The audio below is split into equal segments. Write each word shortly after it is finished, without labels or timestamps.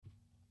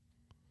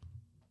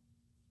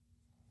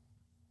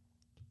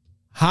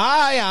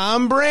Hi,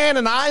 I'm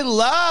Brandon. I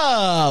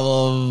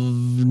love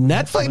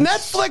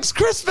Netflix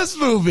Christmas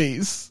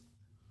movies.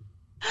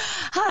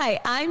 Hi,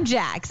 I'm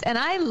Jax, and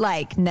I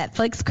like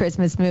Netflix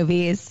Christmas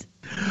movies.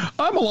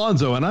 I'm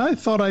Alonso, and I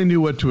thought I knew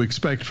what to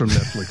expect from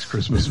Netflix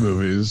Christmas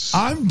movies.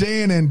 I'm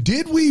Dan, and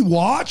did we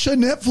watch a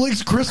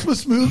Netflix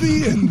Christmas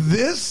movie? And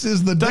this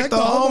is the Deck the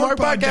Hallmark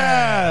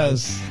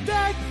podcast.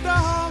 Deck the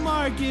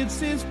Hallmark,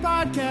 it's his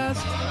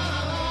podcast.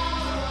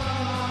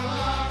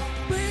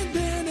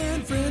 Brandon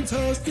and friends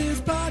host his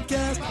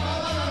podcast.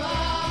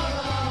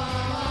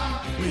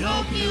 We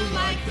hope you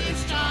like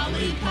this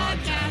jolly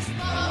podcast.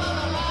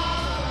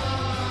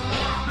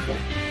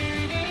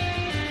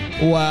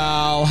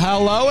 Well,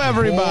 hello,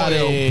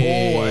 everybody.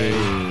 Boy,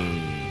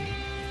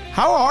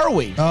 How are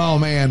we? Oh,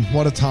 man,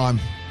 what a time.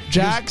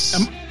 Jax,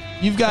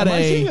 you've got Am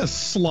I seeing a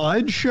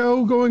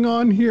slideshow going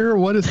on here?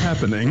 What is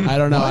happening? I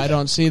don't know. I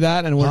don't see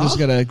that, and we're just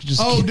going to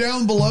Oh,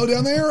 down below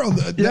down there?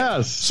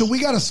 Yes. So we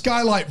got a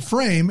skylight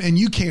frame, and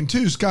you can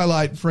too,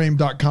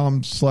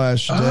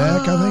 skylightframe.com/deck, I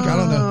think. I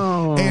don't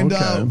know. And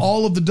okay.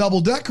 all of the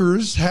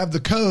double-deckers have the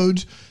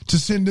code to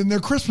send in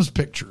their Christmas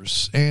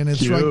pictures, and it's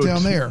Cute. right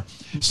down there.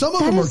 Some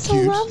of them are so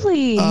cute.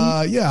 lovely.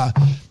 Yeah.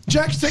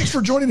 Jax, thanks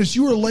for joining us.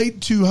 You were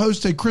late to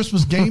host a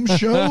Christmas game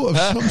show of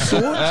some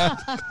sort.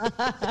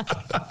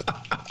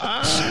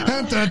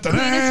 Queen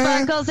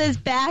Sparkles is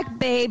back,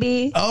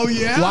 baby. Oh,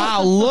 yeah?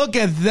 Wow, look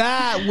at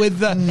that with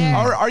the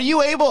are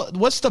you able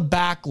what's the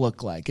back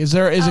look like? Is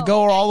it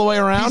go all the way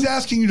around? He's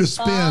asking you to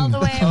spin. All the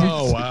way around.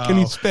 Oh, wow. Can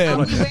you spin?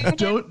 I'll be wearing it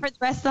for the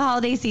rest of the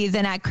holiday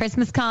season at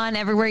Christmas Con,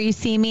 everywhere you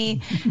see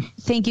me.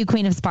 Thank you,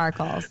 Queen of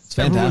Sparkles. It's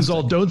Everyone's fantastic.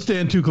 all, don't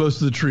stand too close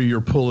to the tree.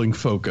 You're pulling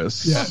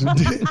focus. Yeah.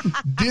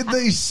 Did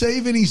they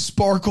save any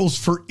sparkles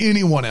for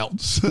anyone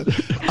else? For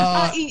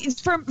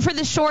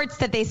the shorts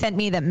that they sent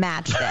me that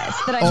match this.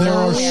 That I There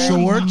are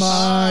wearing. shorts?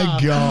 My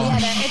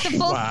gosh. Yeah, it's a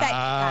full set,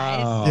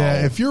 guys.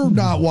 Yeah, if you're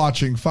not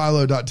watching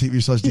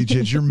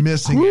philo.tv/DJs, you're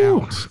missing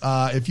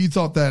out. If you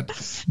thought that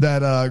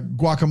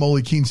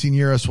guacamole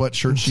quinceañera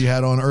sweatshirt she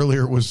had on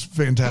earlier was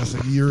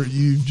fantastic,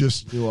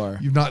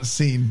 you've not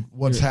seen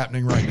what's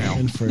happening right now.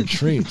 In for a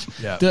treat.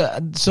 Yeah.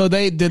 So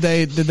did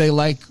they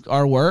like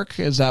our work?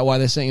 Is that why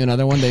they sent you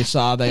another one? They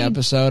saw the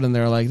episode and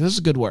they're like, "This is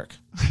good work."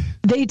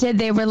 They did.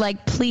 They were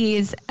like,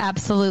 please,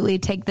 absolutely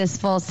take this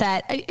full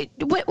set.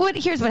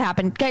 Here's what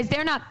happened. Guys,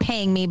 they're not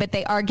paying me, but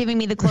they are giving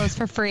me the clothes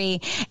for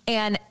free.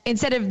 And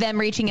instead of them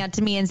reaching out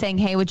to me and saying,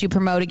 hey, would you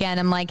promote again?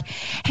 I'm like,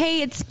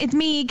 hey, it's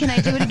me. Can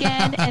I do it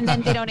again? And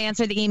then they don't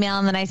answer the email.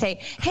 And then I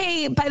say,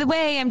 hey, by the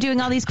way, I'm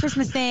doing all these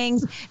Christmas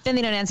things. Then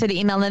they don't answer the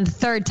email. And then the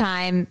third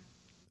time,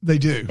 They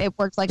do. it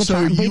works like a So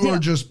charm. They you do. are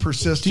just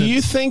persistent. Do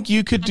you think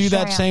you could do sure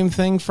that I am. same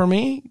thing for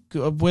me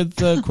with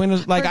the Queen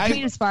of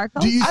Queen of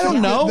Sparkles? Do you I think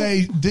don't know. that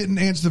they didn't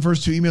answer the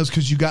first two emails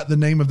because you got the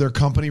name of their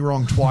company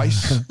wrong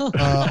twice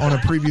on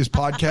a previous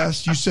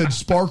podcast? You said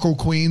Sparkle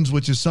Queens,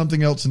 which is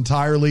something else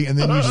entirely, and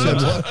then you said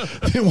what?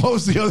 Then what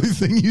was the other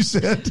thing you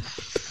said?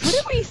 What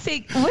did we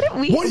say? What did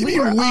we? What do you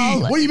mean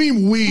we? What do you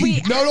mean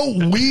we? No,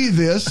 don't we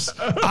this.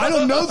 I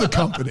don't know the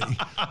company.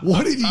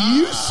 What did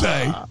you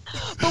say?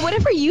 But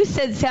whatever you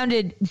said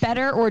sounded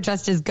better or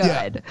just as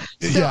good.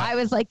 Yeah. So Yeah. I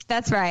was like,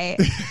 that's right.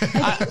 I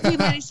think we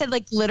might have said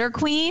like Glitter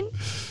Queen.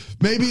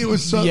 Maybe it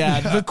was something. Yeah,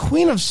 the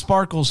Queen of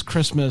Sparkles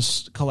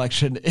Christmas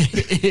collection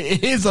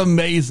is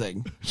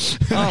amazing.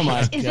 Oh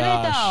my Isn't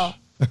gosh. it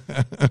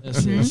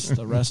This is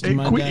the rest of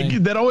my day.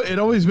 It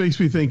always makes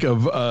me think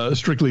of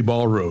Strictly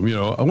Ballroom. You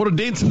know, I want to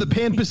dance in the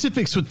Pan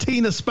Pacifics with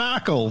Tina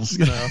Sparkles.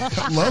 You know,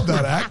 I love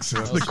that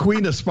accent. the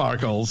Queen of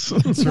Sparkles.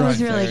 That's though? It right.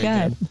 was really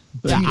good.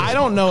 Yeah, I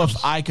don't know if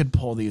I could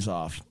pull these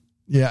off.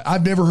 Yeah,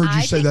 I've never heard you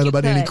I say think that you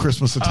about any could.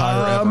 Christmas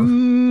attire ever.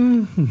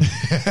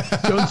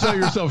 Don't sell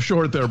yourself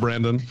short there,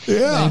 Brandon.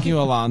 Yeah. Thank you,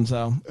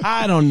 Alonso.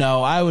 I don't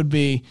know. I would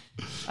be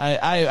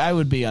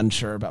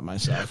unsure about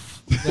myself.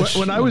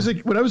 When I was a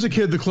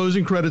kid, the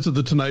closing credits of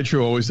the Tonight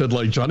Show always said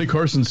like Johnny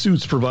Carson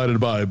suits provided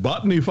by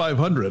Botany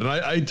 500, and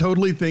I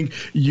totally think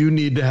you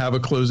need to have a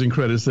closing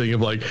credits thing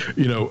of like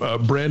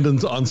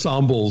Brandon's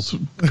ensembles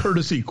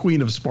courtesy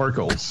Queen of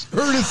Sparkles.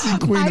 Courtesy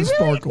Queen I of really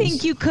Sparkles.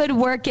 think you could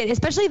work it,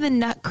 especially the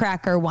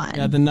Nutcracker one.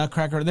 Yeah, the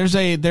Nutcracker. There's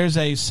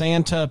a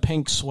Santa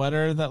pink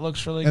sweater that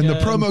looks really And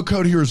good. the promo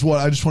code here is what?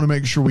 I just want to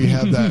make sure we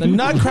have that. The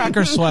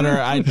Nutcracker sweater,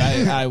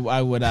 I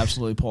would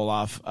absolutely pull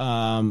off.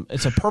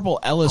 It's a purple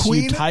LSU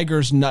Queen-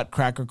 Tigers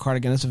Nutcracker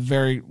cardigan. It's a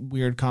very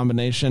weird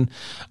combination.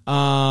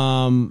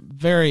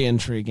 Very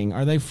intriguing.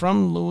 Are they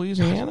from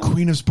Louisiana?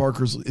 Queen of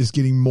Sparkles is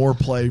getting more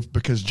play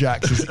because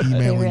Jax is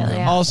emailing really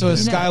them. are. Also,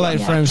 it's No,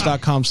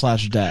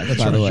 skylightframes.com/deck.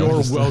 By the way,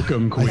 You're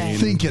welcome, Queen. I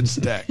think it's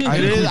deck.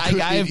 It is.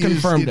 I have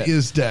confirmed it. It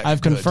is deck.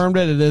 I've Good. confirmed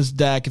it. It is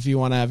deck. If you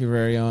want to have your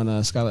very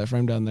own Skylight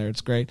frame down there,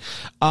 it's great.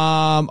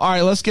 All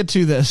right, let's get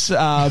to this.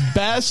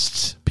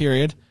 Best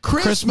period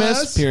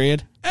Christmas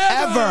period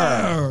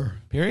ever.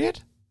 period.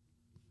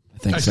 I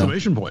think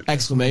Exclamation so. point.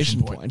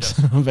 Exclamation point.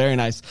 Very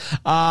nice.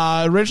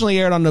 Originally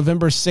aired on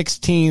November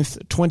 16th,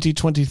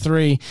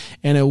 2023,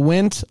 and it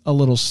went a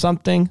little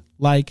something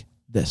like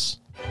this.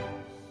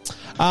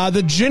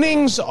 The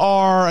Jennings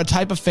are a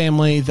type of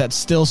family that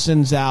still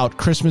sends out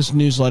Christmas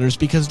newsletters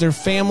because their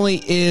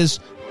family is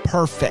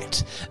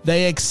perfect.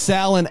 They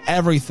excel in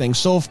everything.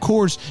 So, of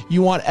course,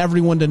 you want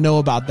everyone to know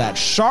about that.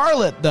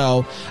 Charlotte,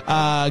 though,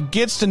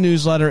 gets the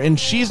newsletter, and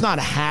she's not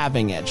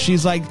having it.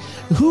 She's like,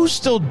 who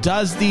still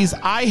does these?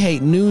 I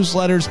hate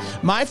newsletters.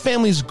 My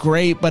family's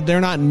great, but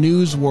they're not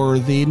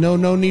newsworthy.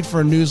 No need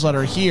for a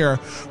newsletter here.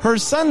 Her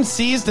son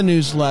sees the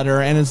newsletter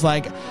and is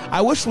like,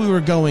 I wish we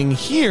were going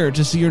here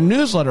to see your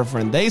newsletter,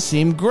 friend. They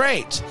seem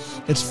great.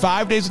 It's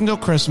 5 days until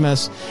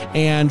Christmas,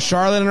 and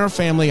Charlotte and her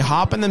family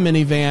hop in the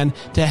minivan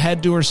to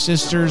head to her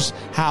sister's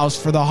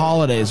house for the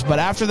holidays. But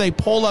after they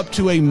pull up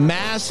to a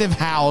massive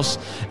house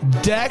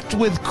decked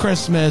with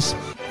Christmas,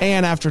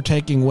 and after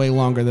taking way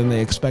longer than they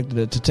expected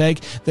it to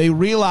take, they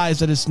realize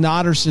that it's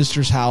not her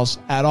sister's house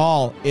at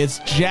all. It's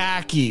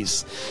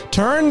Jackie's.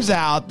 Turns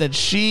out that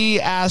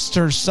she asked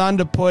her son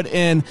to put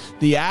in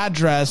the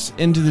address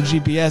into the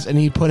GPS, and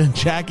he put in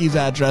Jackie's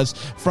address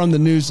from the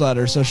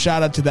newsletter. So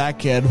shout out to that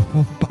kid.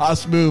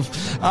 Boss move.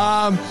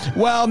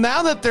 Well,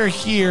 now that they're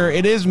here,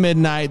 it is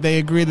midnight. They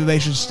agree that they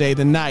should stay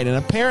the night. And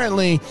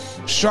apparently,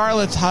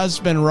 Charlotte's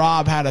husband,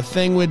 Rob, had a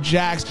thing with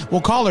Jax.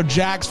 We'll call her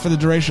Jax for the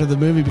duration of the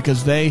movie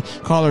because they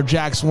call her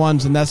Jax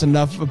once, and that's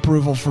enough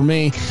approval for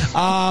me.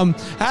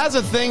 Has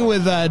a thing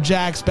with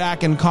Jax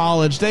back in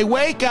college. They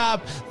wake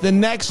up the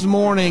next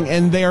morning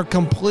and they're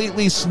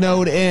completely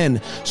snowed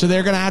in. So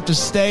they're going to have to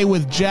stay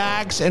with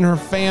Jax and her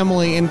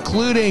family,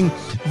 including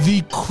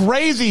the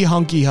crazy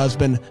hunky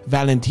husband,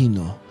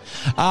 Valentino.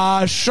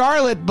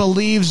 Charlotte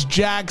believes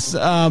Jax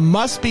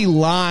must be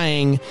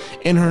lying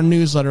in her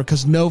newsletter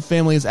because no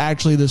family is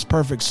actually this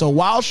perfect. So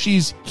while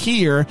she's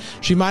here,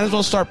 she might as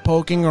well start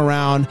poking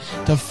around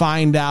to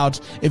find out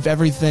if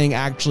everything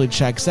actually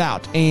checks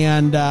out.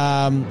 And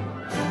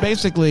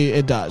basically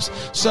it does.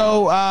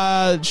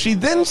 So she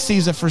then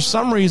sees that for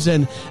some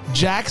reason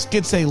Jax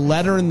gets a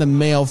letter in the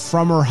mail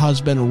from her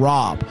husband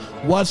Rob.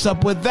 What's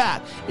up with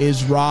that?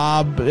 Is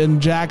Rob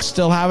and Jax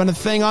still having a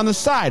thing on the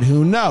side?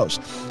 Who knows?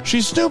 She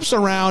snoops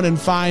around and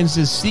finds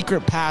this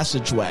secret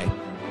passageway.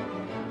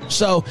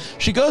 So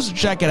she goes to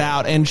check it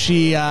out, and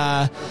she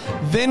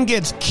then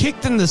gets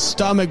kicked in the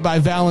stomach by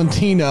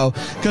Valentino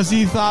because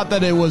he thought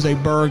that it was a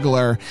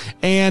burglar.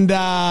 And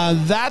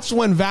that's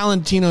when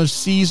Valentino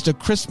sees the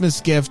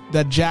Christmas gift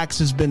that Jax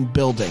has been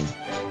building.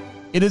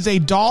 It is a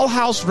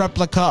dollhouse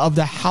replica of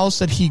the house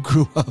that he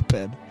grew up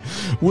in,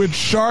 which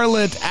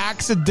Charlotte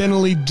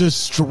accidentally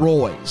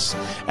destroys.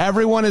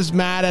 Everyone is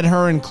mad at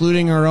her,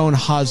 including her own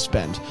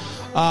husband.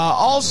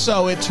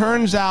 Also, it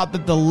turns out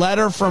that the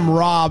letter from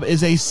Rob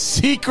is a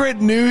secret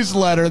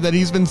newsletter that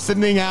he's been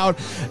sending out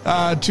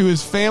to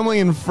his family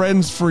and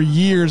friends for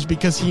years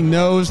because he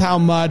knows how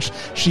much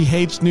she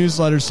hates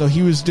newsletters, so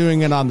he was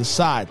doing it on the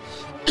side.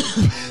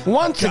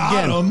 Once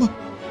again,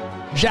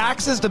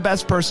 Jax is the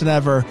best person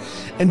ever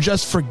and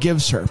just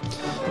forgives her.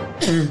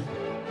 Are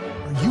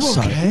you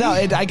okay? No,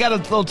 I got a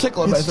little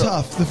tickle in my throat. It's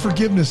tough. The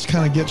forgiveness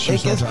kind of gets you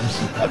sometimes.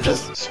 I'm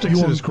just Sticks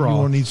in his craw. You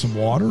want to need some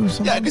water or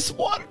something? Yeah, I need some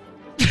water.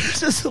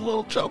 Just a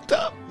little choked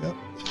up. Yep.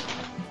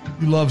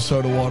 You love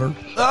soda water.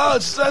 Oh,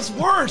 that's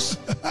worse.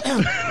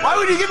 Why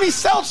would you give me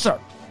seltzer?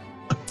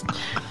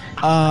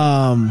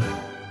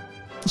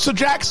 So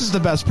Jax is the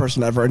best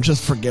person ever and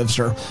just forgives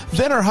her.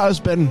 Then her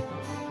husband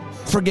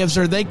forgives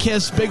her. They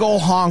kiss, big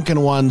old honking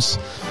ones.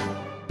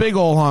 Big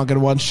old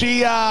honking ones. She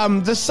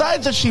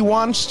decides that she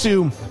wants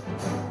to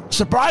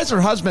surprise her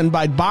husband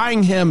by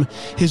buying him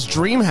his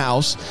dream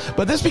house,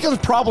 but this becomes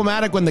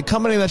problematic when the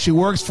company that she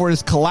works for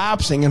is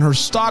collapsing and her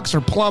stocks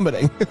are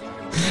plummeting.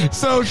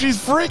 So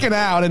she's freaking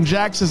out, and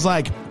Jax is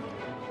like,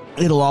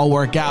 it'll all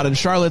work out. And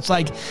Charlotte's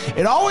like,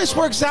 it always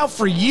works out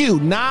for you,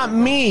 not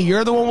me.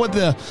 You're the one with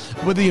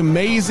the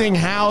amazing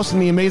house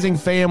and the amazing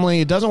family.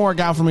 It doesn't work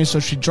out for me.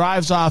 So she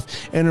drives off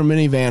in her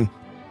minivan.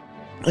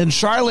 And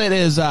Charlotte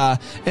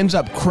ends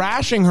up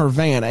crashing her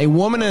van. A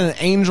woman in an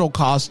angel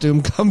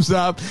costume comes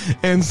up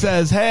and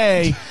says,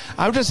 hey,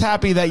 I'm just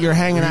happy that you're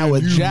hanging out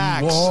with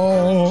Jax.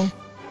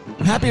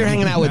 I'm happy you're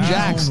hanging out with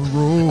Jax,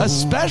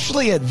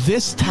 especially at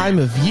this time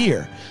of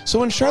year. So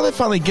when Charlotte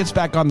finally gets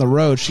back on the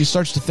road, she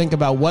starts to think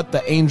about what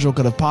the angel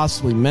could have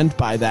possibly meant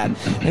by that.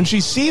 And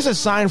she sees a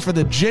sign for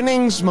the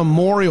Jennings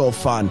Memorial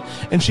Fund,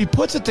 and she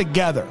puts it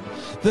together.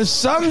 The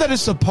son that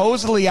is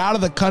supposedly out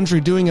of the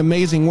country doing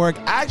amazing work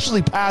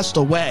actually passed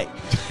away,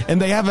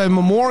 and they have a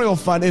memorial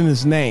fund in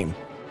his name.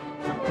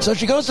 So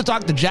she goes to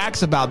talk to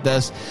Jax about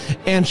this,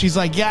 and she's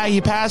like, yeah, he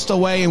passed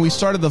away, and we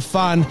started the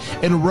fund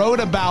and wrote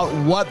about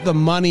what the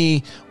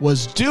money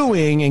was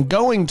doing and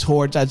going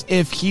towards as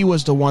if he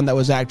was the one that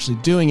was actually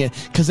doing it,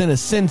 because in a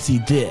sense he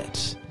did.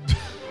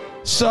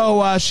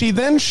 So she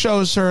then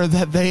shows her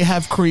that they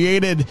have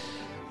created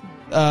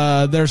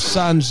their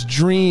son's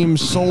dream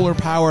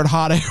solar-powered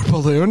hot air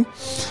balloon.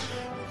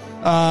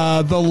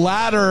 The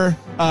ladder,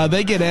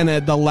 they get in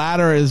it, the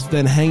ladder is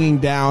then hanging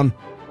down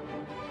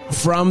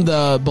from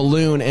the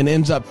balloon and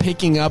ends up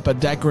picking up a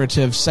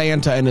decorative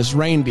Santa and his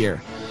reindeer.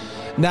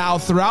 Now,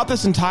 throughout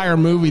this entire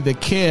movie, the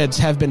kids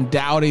have been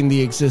doubting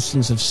the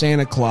existence of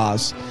Santa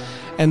Claus.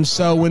 And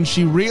so when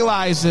she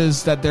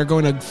realizes that they're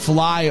going to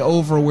fly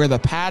over where the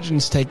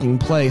pageant's taking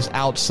place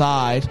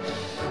outside,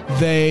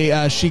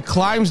 she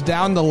climbs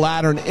down the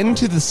ladder and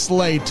into the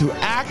sleigh to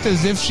act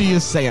as if she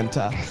is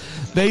Santa.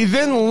 They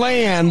then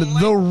land.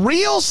 The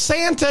real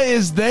Santa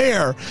is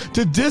there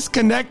to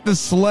disconnect the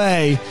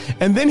sleigh,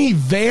 and then he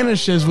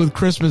vanishes with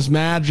Christmas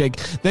magic.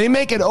 They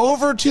make it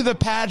over to the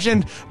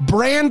pageant.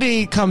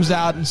 Brandy comes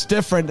out. It's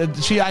different.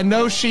 I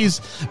know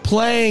she's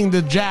playing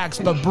the Jacks,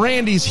 but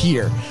Brandy's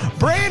here.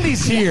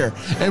 Brandy's here,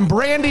 and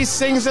Brandy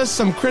sings us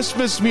some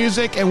Christmas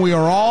music, and we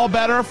are all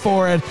better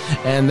for it.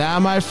 And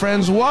that, my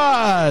friends,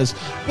 was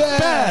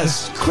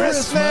Best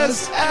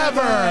Christmas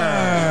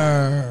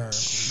Ever.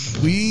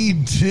 We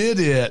did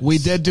it. We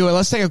did do it.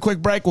 Let's take a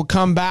quick break. We'll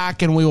come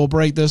back and we will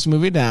break this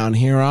movie down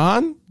here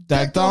on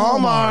Deck the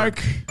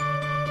Hallmark.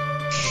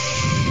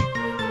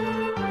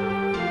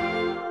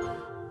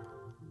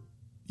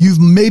 You've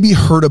maybe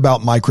heard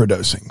about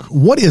microdosing.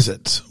 What is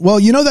it? Well,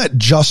 you know that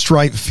just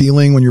right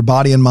feeling when your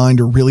body and mind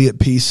are really at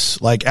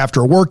peace, like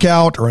after a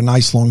workout or a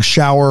nice long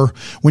shower,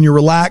 when you're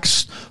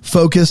relaxed,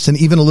 focused,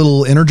 and even a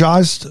little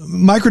energized?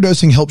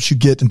 Microdosing helps you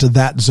get into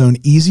that zone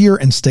easier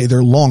and stay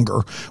there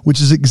longer,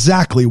 which is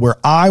exactly where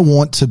I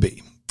want to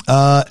be.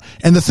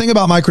 And the thing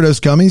about microdose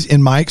gummies,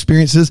 in my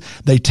experiences,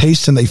 they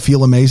taste and they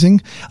feel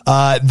amazing.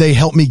 They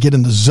help me get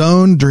in the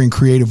zone during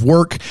creative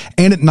work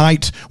and at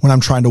night when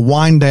I'm trying to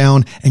wind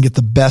down and get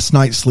the best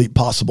night's sleep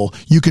possible.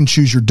 You can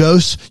choose your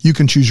dose. You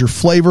can choose your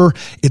flavor.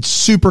 It's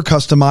super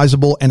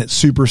customizable and it's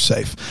super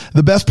safe.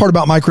 The best part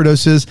about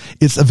microdose is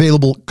it's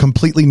available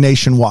completely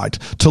nationwide.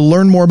 To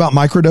learn more about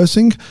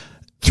microdosing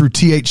through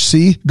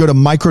THC, go to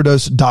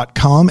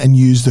microdose.com and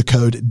use the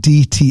code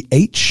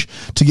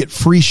DTH to get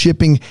free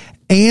shipping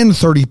and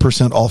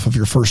 30% off of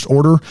your first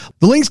order.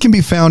 The links can be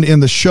found in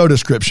the show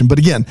description. But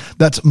again,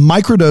 that's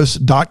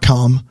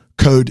microdose.com,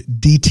 code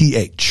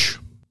DTH.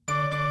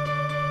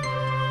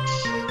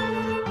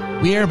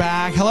 We are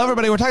back. Hello,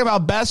 everybody. We're talking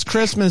about Best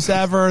Christmas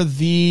Ever,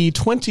 the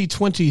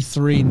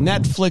 2023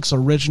 Netflix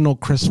original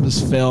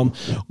Christmas film.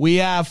 We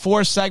have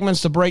 4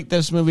 segments to break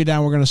this movie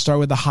down. We're going to start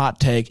with the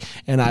hot take,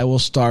 and I will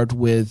start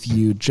with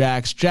you,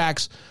 Jax.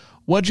 Jax,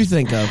 what'd you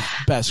think of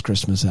Best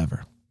Christmas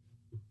Ever?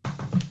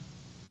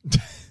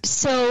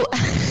 So,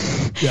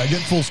 yeah, get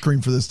full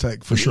screen for this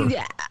take for sure.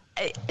 Yeah.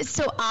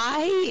 So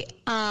I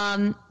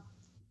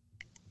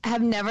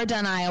have never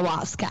done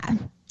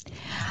ayahuasca.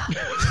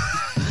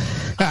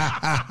 But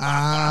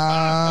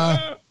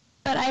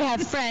I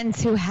have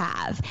friends who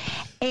have.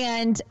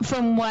 And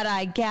from what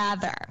I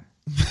gather,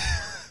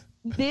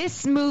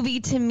 this movie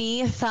to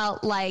me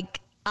felt like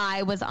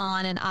I was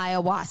on an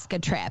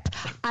ayahuasca trip.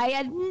 I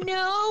had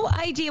no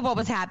idea what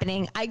was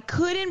happening. I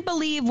couldn't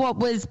believe what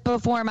was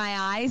before my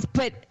eyes,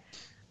 but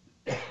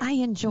I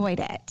enjoyed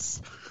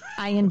it.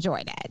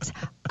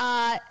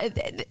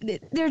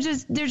 There's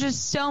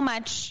just so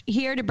much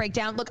here to break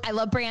down. Look, I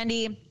love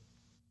Brandy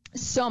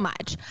so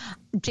much.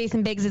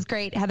 Jason Biggs is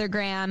great. Heather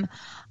Graham.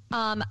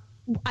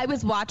 I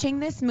was watching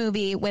this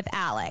movie with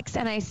Alex,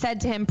 and I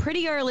said to him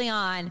pretty early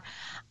on,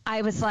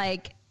 I was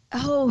like,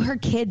 oh, her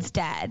kid's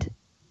dead.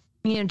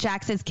 You know,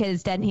 Jax's kid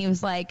is dead. And he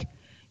was like,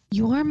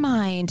 your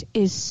mind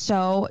is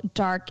so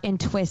dark and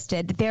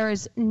twisted. There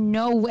is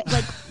no way.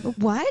 Like,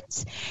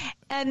 what?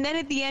 And then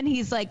at the end,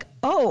 he's like,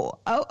 oh,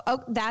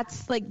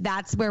 that's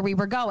where we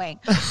were going.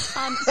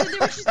 So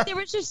there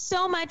was just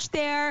so much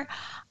there.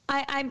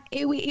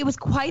 It was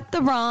quite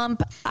the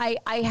romp. I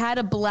had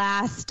a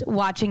blast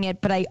watching it,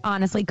 but I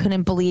honestly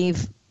couldn't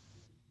believe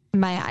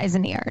my eyes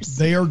and ears.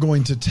 They are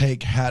going to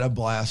take Had a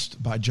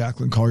Blast by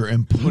Jacklyn Collier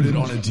and put it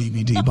on a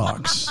DVD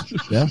box.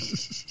 Yeah.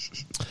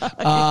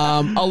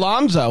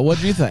 Alonso, what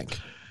do you think?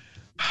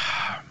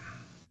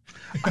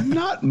 I'm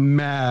not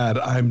mad.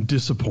 I'm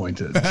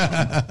disappointed. No,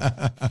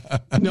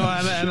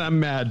 and I'm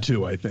mad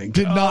too, I think.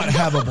 Did not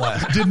have a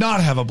blast. Did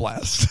not have a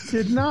blast.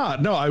 Did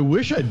not. No, I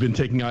wish I'd been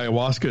taking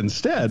ayahuasca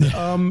instead.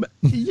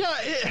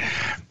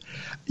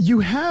 You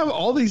have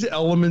all these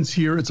elements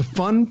here. It's a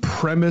fun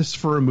premise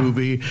for a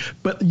movie,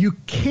 but you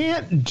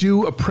can't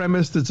do a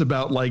premise that's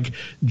about like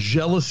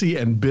jealousy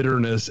and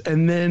bitterness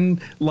and then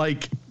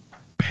like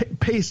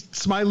paste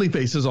smiley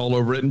faces all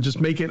over it and just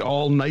make it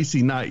all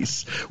nicey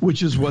nice,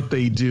 which is what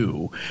they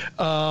do.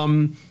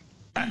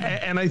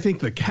 And I think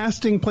the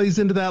casting plays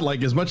into that.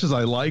 Like, as much as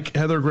I like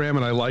Heather Graham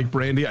and I like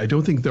Brandy, I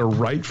don't think they're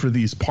right for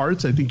these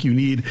parts. I think you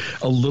need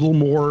a little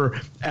more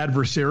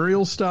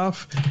adversarial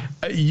stuff.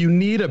 You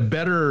need a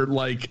better,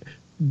 like,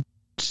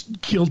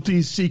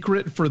 guilty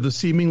secret for the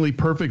seemingly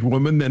perfect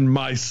woman than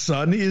my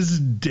son is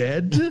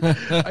dead,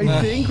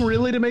 I think,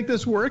 really, to make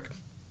this work.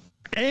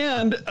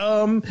 And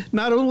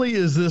not only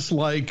is this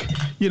like,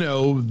 you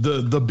know,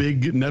 the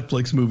big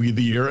Netflix movie of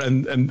the year,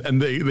 and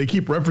they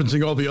keep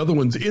referencing all the other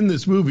ones in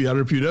this movie. I don't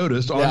know if you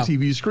noticed on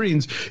TV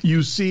screens,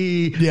 you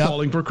see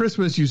Falling for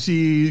Christmas, you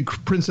see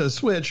Princess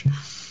Switch.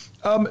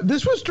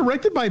 This was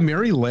directed by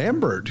Mary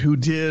Lambert, who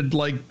did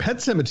like Pet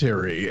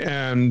Sematary,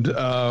 and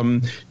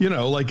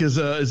like is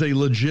a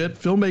legit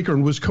filmmaker,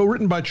 and was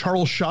co-written by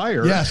Charles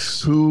Shire,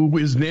 yes, who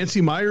is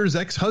Nancy Meyer's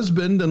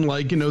ex-husband, and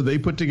they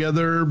put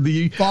together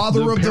the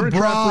Father of the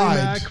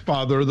Bride remake,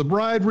 Father of the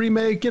Bride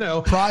remake,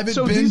 Private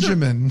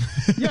Benjamin.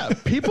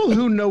 People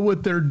who know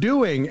what they're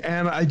doing,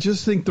 and I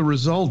just think the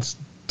results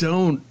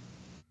don't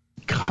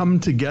come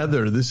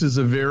together. This is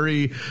a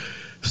very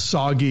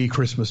soggy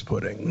Christmas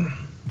pudding.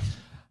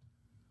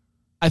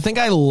 I think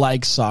I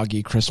like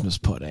soggy Christmas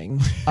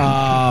pudding.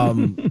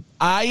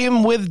 I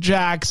am with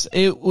Jax.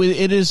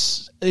 It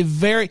is a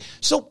very,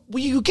 so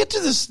when you get to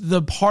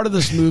the part of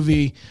this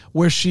movie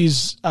where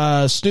she's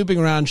snooping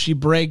around, she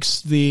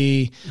breaks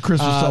the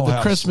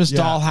Christmas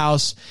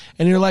dollhouse,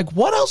 and you're like,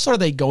 what else are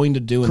they going to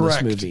do in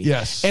this movie?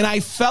 Yes. And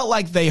I felt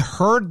like they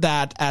heard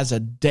that as a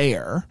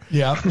dare.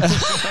 Yeah.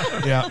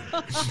 Yeah.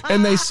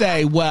 And they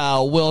say,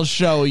 well, we'll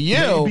show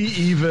you. Maybe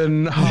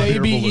even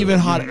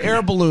hot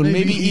air balloon.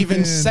 Maybe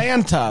even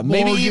Santa.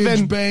 Maybe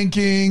even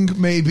banking.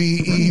 Maybe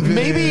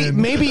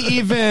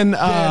even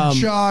dead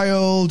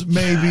child.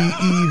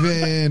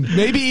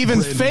 Maybe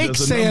even fake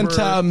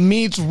Santa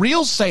meets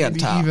real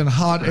Santa. Maybe even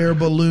hot air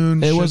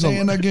balloon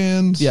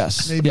shenanigans.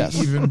 Yes. Maybe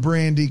even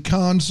Brandy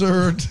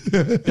concert.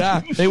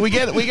 Yeah. We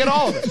get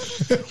all of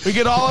it. We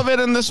get all of it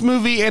in this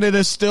movie, and it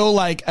is still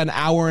like an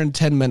hour and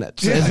 10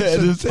 minutes. Yeah,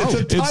 it's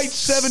a tight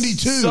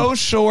 72. So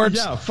short.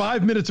 Yeah,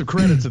 5 minutes of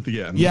credits at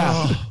the end.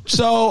 Yeah.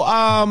 So,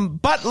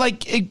 but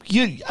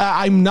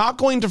I'm not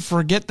going to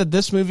forget that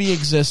this movie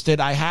existed.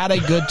 I had a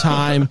good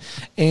time,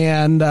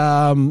 and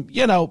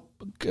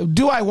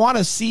do I want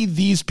to see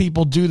these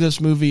people do this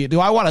movie? Do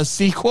I want a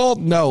sequel?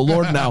 No,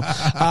 Lord, no.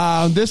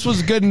 This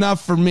was good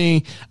enough for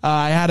me.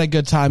 I had a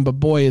good time, but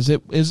boy,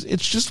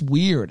 it's just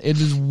weird. It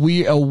is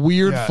a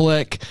weird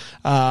flick.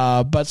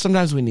 But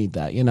sometimes we need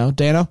that,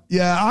 Dano?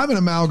 Yeah, I'm an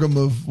amalgam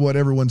of what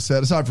everyone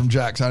said. Aside from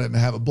Jax, I didn't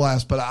have a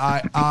blast, but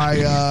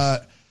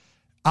I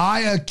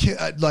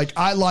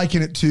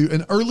liken it to,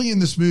 and early in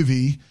this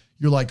movie,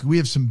 you're like, we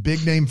have some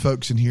big name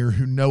folks in here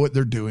who know what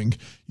they're doing.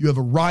 You have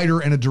a writer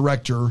and a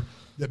director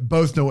that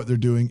both know what they're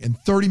doing. And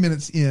 30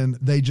 minutes in,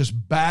 they just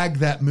bag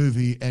that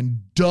movie,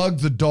 and Doug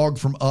the dog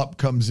from Up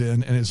comes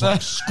in and is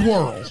like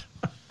squirrel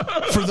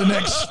for the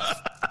next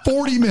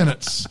 40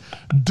 minutes.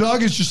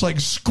 Doug is just like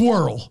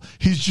squirrel.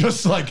 He's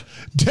just like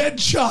dead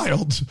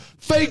child,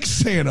 fake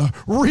Santa,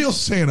 real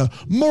Santa,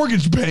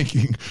 mortgage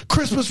banking,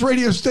 Christmas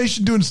radio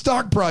station doing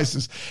stock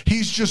prices.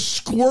 He's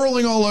just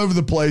squirreling all over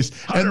the place.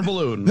 Hot air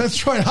balloon.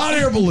 That's right, hot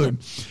air balloon.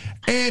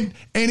 And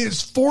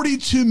it's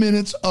 42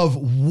 minutes of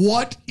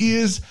what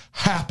is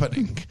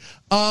happening.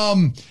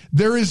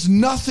 There is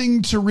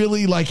nothing to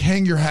really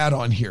hang your hat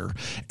on here.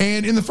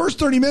 And in the first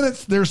 30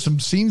 minutes, there's some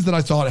scenes that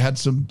I thought had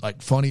some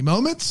funny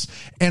moments,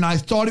 and I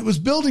thought it was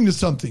building to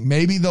something.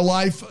 Maybe their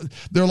life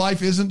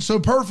isn't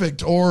so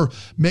perfect, or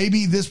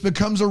maybe this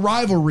becomes a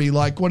rivalry.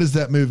 Like, what is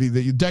that movie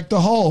that you Deck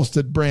the Halls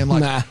that Brand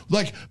like? Nah.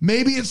 Like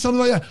maybe it's something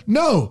like that.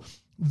 No.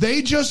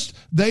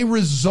 They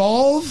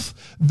resolve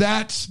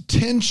that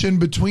tension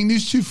between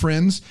these two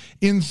friends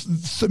in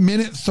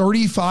minute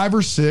 35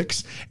 or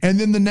 6. And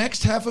then the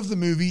next half of the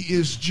movie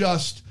is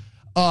just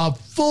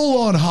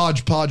full on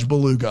hodgepodge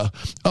beluga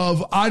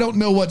of, I don't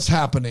know what's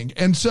happening.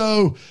 And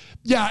so,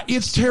 yeah,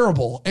 it's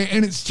terrible.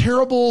 And it's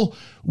terrible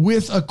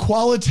with a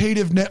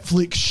qualitative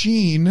Netflix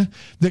sheen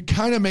that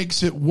kind of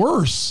makes it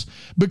worse,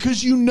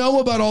 because you know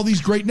about all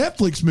these great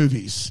Netflix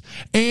movies.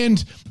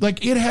 And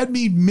it had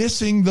me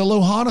missing the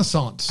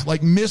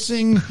Lohanaissance,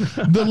 missing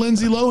the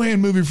Lindsay Lohan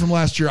movie from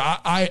last year.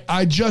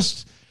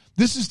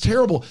 This is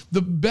terrible.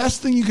 The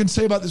best thing you can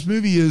say about this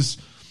movie is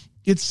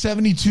it's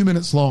 72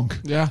 minutes long.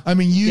 Yeah. I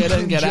mean, you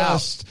can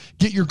just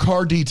get your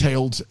car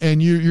detailed,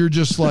 and you're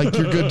just you're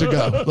good to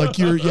go.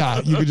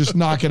 You could just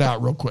knock it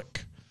out real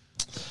quick.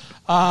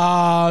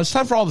 It's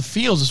time for all the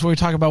feels. This is where we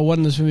talk about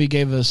what this movie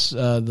gave us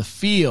the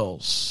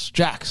feels.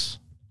 Jax.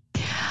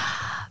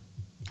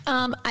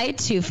 I had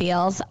 2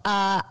 feels.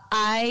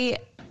 I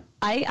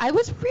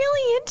was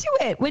really into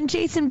it when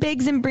Jason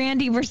Biggs and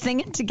Brandy were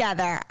singing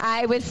together.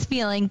 I was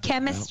feeling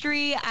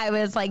chemistry. I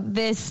was like,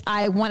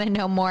 I want to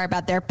know more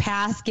about their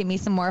past. Give me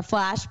some more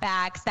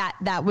flashbacks.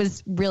 That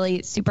was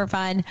really super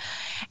fun.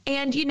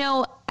 And,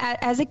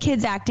 as a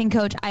kids acting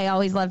coach, I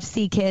always love to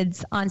see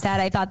kids on set.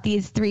 I thought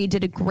these 3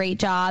 did a great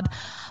job.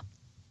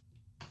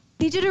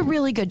 They did a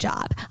really good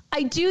job.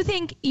 I do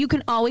think you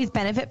can always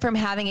benefit from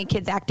having a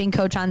kids acting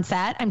coach on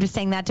set. I'm just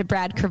saying that to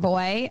Brad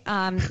Kervoy,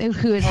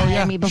 who has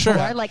hired me before.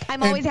 Sure.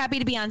 I'm always happy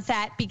to be on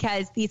set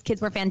because these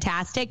kids were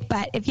fantastic.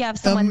 But if you have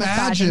someone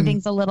massaging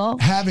things a little,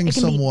 having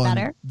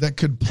someone that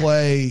could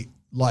play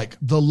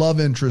the love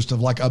interest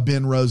of a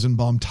Ben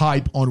Rosenbaum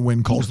type on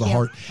When Calls the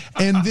Heart,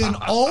 and then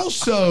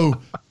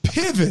also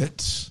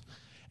pivot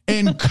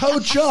and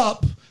coach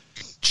up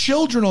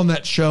children on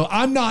that show.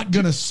 I'm not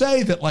going to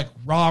say that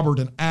Robert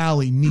and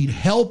Allie need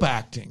help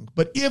acting,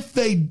 but if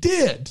they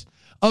did,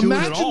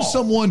 imagine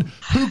someone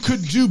who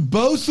could do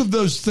both of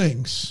those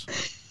things.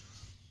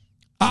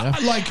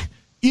 Yeah.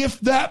 If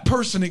that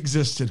person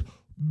existed,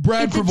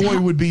 Brad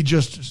Prevoy would be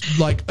just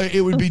like,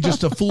 it would be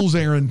just a fool's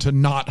errand to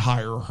not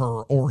hire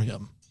her or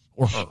him.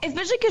 Or her.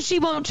 Especially because she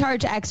won't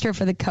charge extra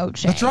for the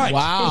coaching. That's right.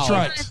 Wow. That's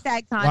right. It's not a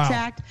SAG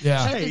contract. Wow.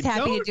 Yeah. She's just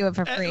happy to do it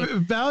for free.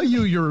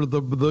 Value your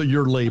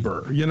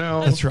labor,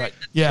 That's right.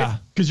 Yeah.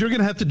 Because you're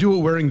going to have to do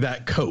it wearing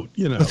that coat,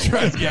 That's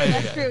right. Yeah.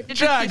 That's true.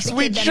 Jax,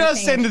 we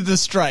just ended the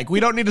strike. We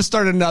don't need to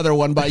start another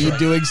one by you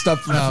doing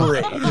stuff for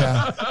free.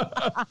 Yeah.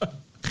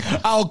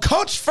 I'll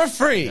coach for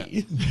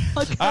free.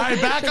 All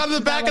right, back on the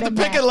back of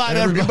the picket line,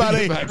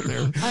 everybody. Back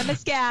there. I'm a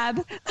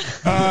scab.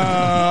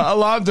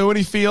 Alonso,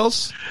 any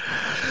feels?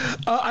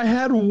 I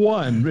had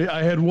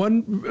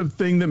one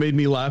thing that made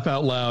me laugh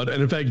out loud,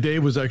 and in fact,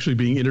 Dave was actually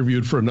being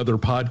interviewed for another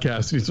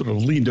podcast. And he sort of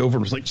leaned over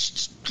and was like,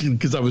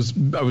 because I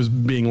was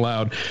being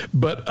loud.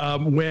 But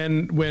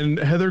when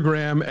Heather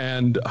Graham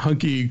and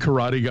Hunky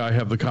Karate Guy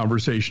have the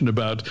conversation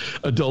about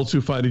adults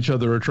who find each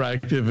other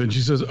attractive, and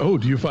she says, "Oh,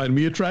 do you find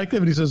me attractive?"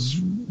 And he says,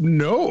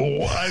 "No."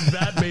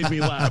 That made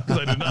me laugh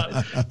because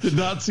I did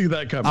not see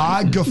that coming.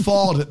 I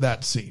guffawed at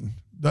that scene.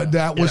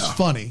 That was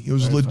funny. It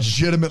was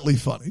legitimately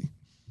funny.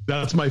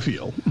 That's my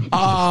feel.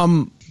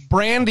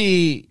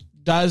 Brandy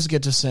does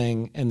get to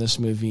sing in this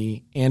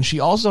movie, and she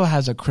also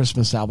has a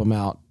Christmas album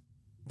out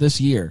this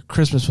year,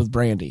 Christmas with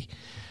Brandy.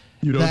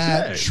 You don't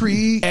That say.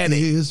 tree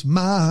is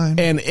mine.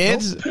 And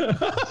it's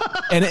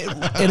and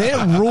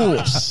it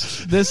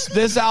rules.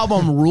 This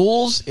album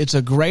rules. It's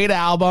a great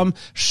album.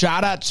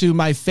 Shout out to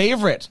my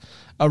favorite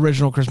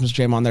original Christmas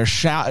jam on there.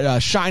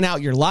 Shine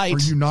Out Your Light. Are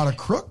you not a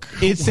crook?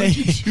 It's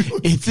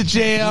a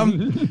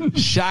jam.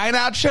 Shine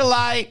out your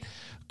light.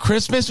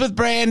 Christmas with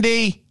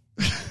Brandy.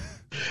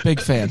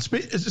 Big fan.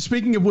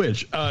 Speaking of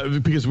which,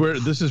 because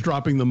this is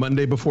dropping the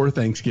Monday before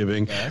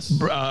Thanksgiving, yes.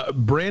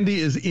 Brandy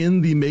is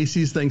in the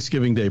Macy's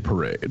Thanksgiving Day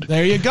Parade.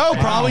 There you go.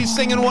 Probably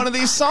singing one of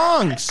these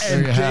songs.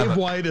 And Dave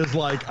White is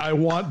like, I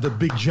want the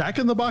big Jack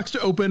in the Box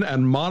to open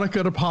and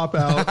Monica to pop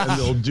out,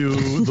 and they'll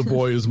do The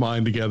Boy Is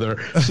Mine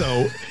together.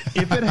 So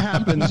if it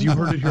happens, you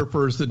heard it here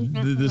first that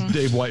this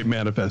Dave White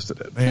manifested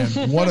it. Man,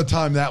 what a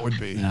time that would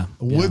be. Yeah.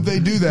 Would they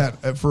do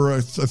that for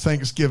a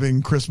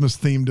Thanksgiving Christmas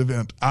themed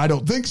event? I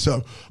don't think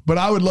so,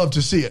 but I would love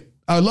to see it.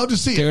 I would love to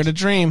see Dare it. to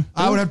dream.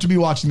 I would have to be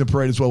watching the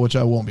parade as well, which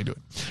I won't be doing.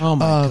 Oh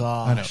my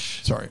gosh. I know.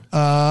 Sorry.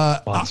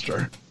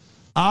 Monster.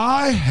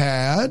 I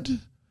had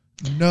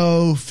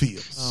no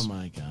feels. Oh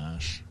my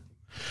gosh.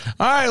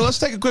 All right, let's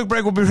take a quick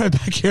break. We'll be right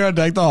back here on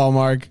Deck the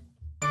Hallmark.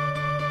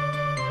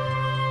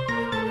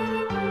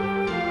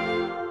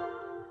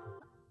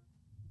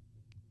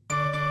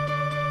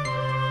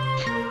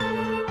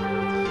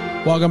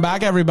 Welcome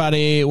back,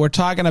 everybody. We're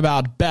talking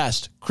about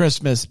best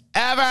Christmas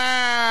ever.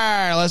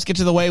 Let's get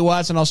to the wait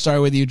what's, and I'll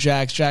start with you,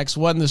 Jax. Jax,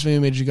 what in this movie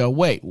made you go,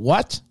 wait,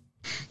 what?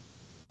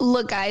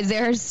 Look, guys,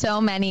 there are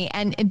so many,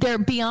 and they're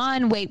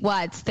beyond wait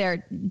what's.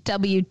 They're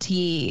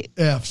WT F's.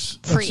 That's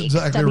freaks.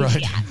 exactly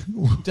right.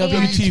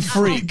 WT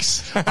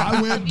Freaks.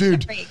 I went,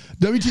 dude.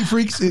 WT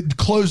Freaks, it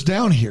closed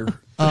down here.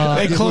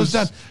 They closed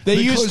down. They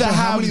used closed to down.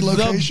 How have many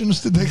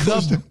locations did they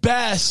close the down?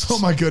 best. Oh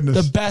my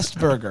goodness. The best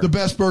burger. The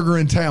best burger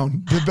in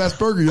town. The best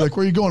burger. You're like,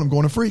 where are you going? I'm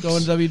going to Freaks.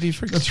 Going to WT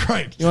Freaks. That's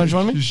right. You want to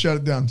join me? Just shut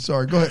it down.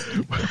 Sorry. Go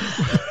ahead.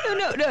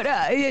 No.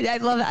 I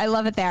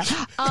love it there.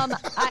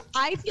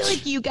 I feel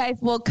like you guys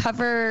will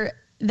cover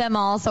them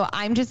all, so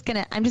I'm just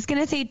gonna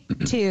say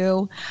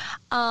two.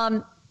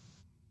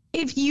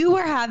 If you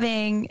were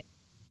having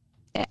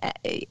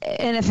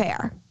an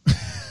affair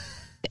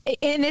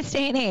in this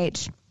day and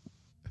age,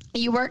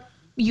 you are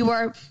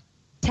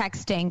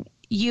texting,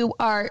 you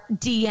are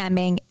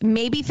DMing,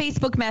 maybe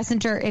Facebook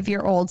Messenger if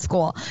you're old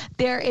school.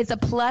 There is a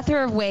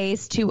plethora of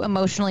ways to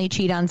emotionally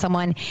cheat on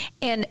someone,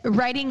 and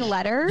writing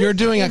letters. You're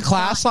doing a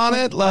class on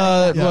it?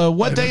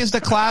 What day is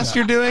the class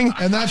you're doing?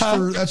 And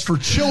that's for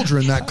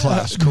children, that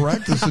class,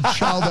 correct? It's a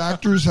child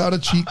actors how to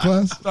cheat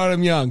class. Start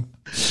them young.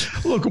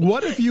 Look,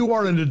 what if you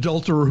are an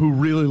adulterer who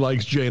really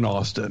likes Jane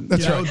Austen?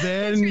 That's right.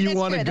 Then you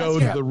want to go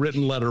to the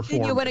written letter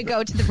form. You want to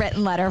go to the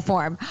written letter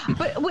form.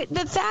 But with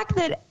the fact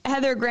that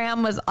Heather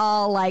Graham was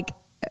all like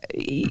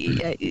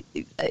in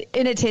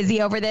a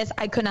tizzy over this,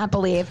 I could not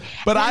believe.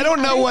 But I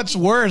don't know what's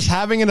worse,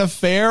 having an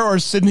affair or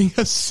sending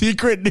a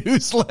secret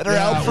newsletter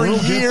out for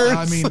years.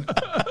 I mean,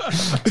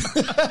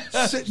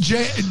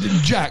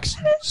 Jax,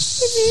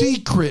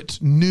 secret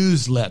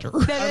newsletter.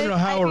 I don't know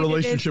how a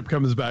relationship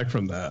comes back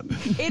from that.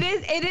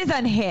 It is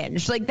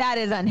unhinged. Like, that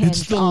is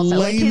unhinged. It's the also.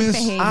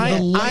 lamest,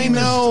 I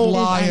know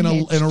lie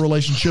in a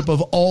relationship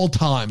of all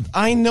time.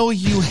 I know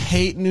you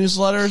hate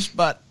newsletters,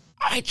 but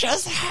I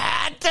just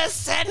had to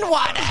send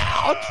one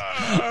out.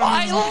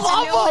 I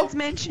love No one's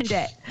mentioned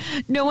it.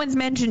 No one's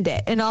mentioned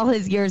it in all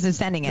his years of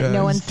sending it.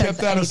 No one He's says kept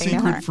that a anything to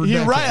secret her. for He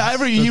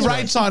decades. he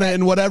writes on it,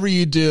 and whatever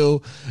you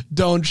do,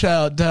 don't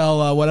tell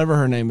whatever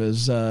her name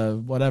is,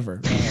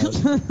 Charlotte.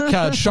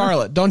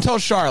 Don't tell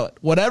Charlotte.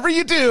 Whatever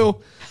you do,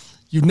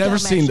 you've never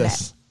seen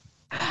this.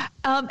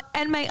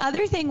 And my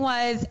other thing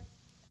was,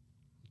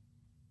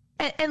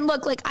 and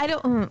look, like, I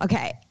don't.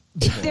 Okay,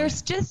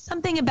 there's just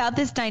something about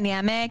this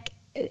dynamic,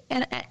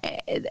 and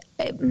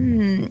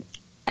I'm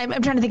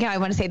trying to think how I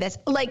want to say this.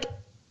 Like,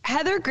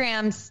 Heather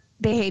Graham's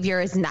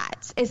behavior is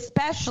nuts,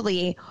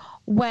 especially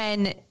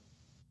when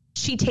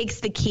she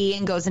takes the key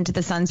and goes into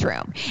the son's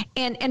room,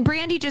 and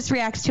Brandy just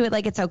reacts to it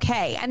like it's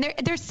okay. And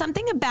there's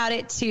something about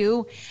it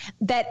too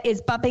that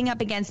is bumping up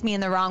against me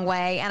in the wrong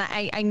way. And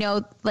I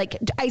know, like,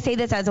 I say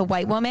this as a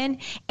white woman,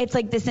 it's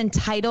like this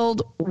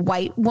entitled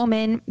white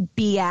woman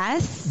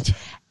BS.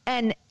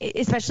 And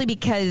especially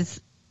because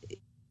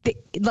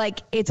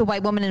like it's a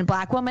white woman and a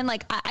black woman.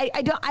 Like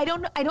I don't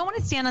want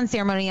to stand on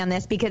ceremony on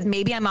this because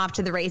maybe I'm off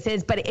to the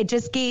races, but it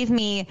just gave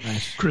me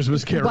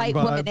Christmas Karen white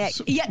vibes. woman.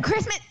 Yeah,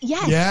 Christmas.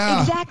 Yes,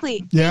 Yeah.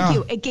 exactly. Yeah. Thank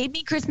you. It gave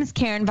me Christmas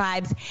Karen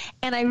vibes,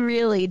 and I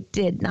really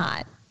did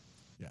not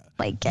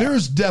like it.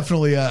 There's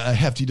definitely a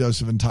hefty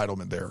dose of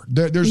entitlement there.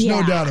 There's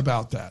no doubt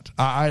about that.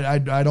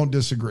 I don't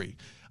disagree.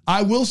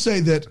 I will say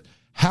that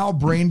how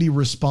Brandy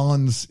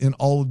responds in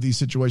all of these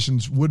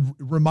situations would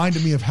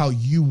reminded me of how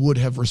you would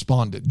have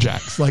responded,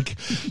 Jax. Like,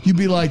 you'd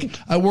be like,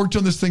 I worked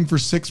on this thing for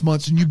 6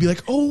 months, and you'd be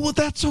like, oh, well,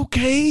 that's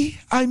okay.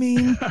 I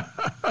mean,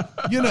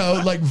 you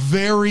know, like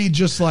very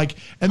just like,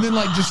 and then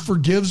like just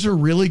forgives her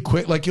really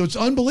quick. Like, it was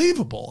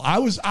unbelievable. I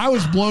was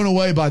blown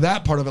away by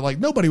that part of it. Like,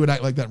 nobody would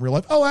act like that in real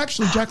life. Oh,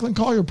 actually, Jacklyn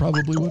Collier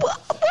probably would.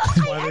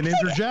 Why they named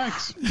her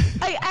Jax?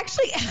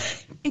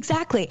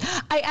 Exactly.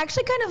 I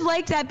actually kind of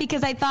liked that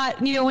because I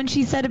thought, you know, when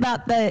she said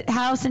about the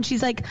house and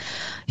she's like,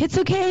 it's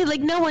okay,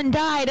 like no one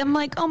died. I'm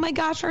like, oh my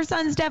gosh, her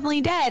son's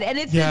definitely dead. And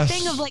it's this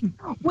thing of like,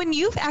 when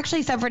you've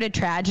actually suffered a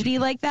tragedy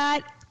like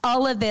that,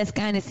 all of this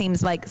kind of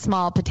seems like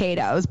small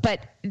potatoes.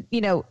 But,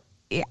 you know,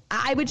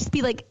 I would just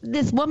be like,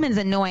 this woman's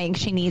annoying.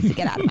 She needs to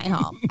get out of my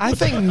home. I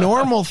think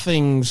normal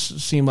things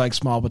seem like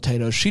small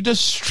potatoes. She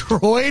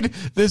destroyed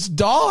this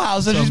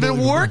dollhouse that she's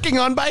been working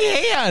on by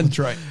hand. That's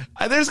right.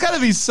 There's got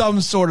to be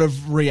some sort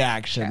of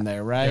reaction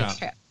there, right?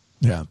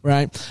 Yeah.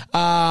 Right.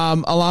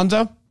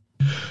 Alonso?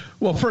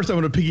 Well, first I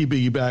want to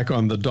piggyback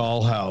on the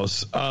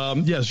dollhouse.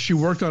 Yes, she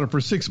worked on it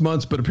for 6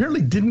 months, but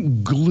apparently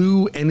didn't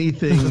glue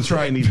anything to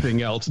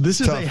anything else.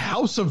 This is a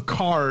house of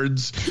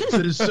cards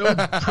that is so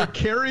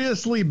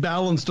precariously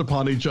balanced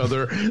upon each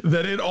other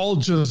that it all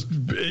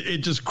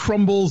just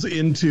crumbles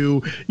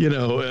into, you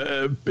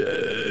know,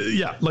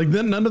 like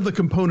then none of the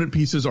component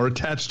pieces are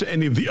attached to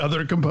any of the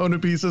other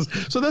component pieces.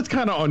 So that's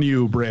kind of on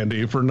you,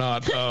 Brandy, for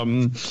not,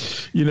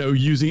 you know,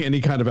 using any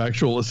kind of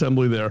actual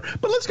assembly there.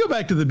 But let's go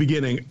back to the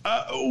beginning.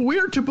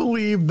 We're to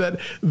believe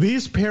that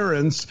these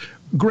parents,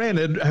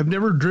 granted, have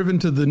never driven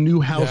to the new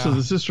house of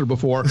the sister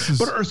before,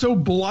 but are so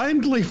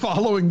blindly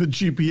following the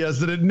GPS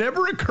that it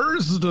never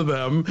occurs to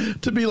them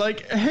to be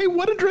like, hey,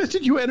 what address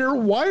did you enter?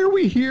 Why are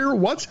we here?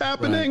 What's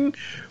happening? Right.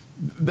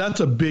 That's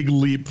a big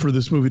leap for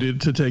this movie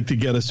to take to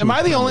get us to. Am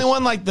I the only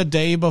one, like the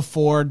day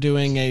before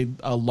doing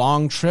a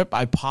long trip,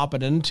 I pop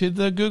it into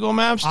the Google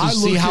Maps to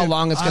see how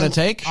long it's going to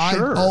take? I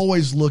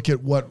always look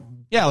at what.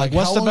 Yeah, like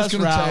what's the best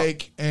route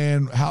take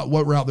and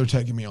what route they're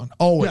taking me on.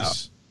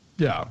 Always.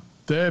 Yeah.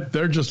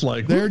 They're just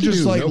like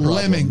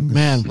lemmings,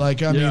 man.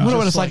 Like I mean, I wonder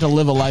what it's like to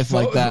live a life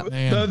like that.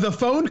 The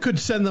phone could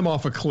send them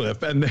off a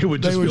cliff, and they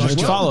would just be like,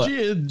 follow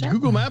it.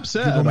 Google Maps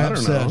said. Google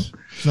Maps says.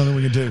 There's nothing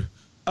we can do.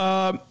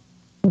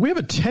 We have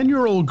a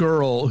 10-year-old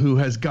girl who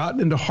has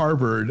gotten into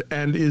Harvard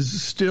and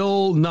is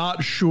still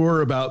not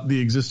sure about the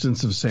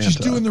existence of Santa. She's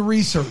doing the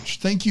research.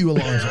 Thank you,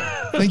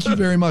 Alonso. Thank you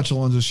very much,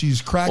 Alonso.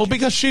 She's cracking. Well,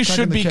 because she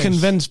should be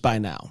convinced by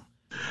now.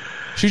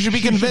 She should be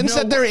convinced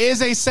that there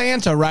is a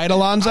Santa, right,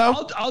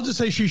 Alonso? I'll just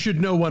say she should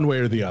know one way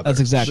or the other.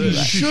 That's exactly right.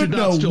 She should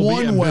know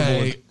one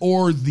way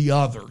or the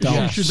other.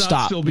 Don't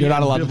stop. You're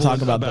not allowed to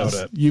talk about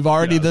this. You've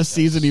already this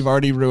season. You've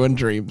already ruined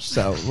dreams.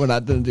 So we're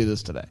not going to do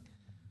this today.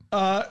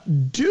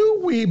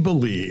 Do we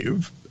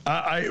believe?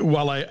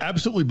 While I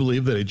absolutely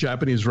believe that a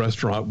Japanese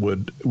restaurant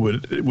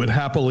would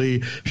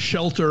happily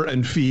shelter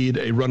and feed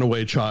a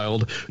runaway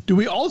child, do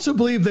we also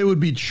believe they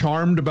would be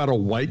charmed about a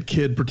white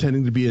kid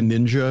pretending to be a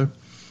ninja?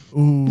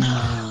 Ooh.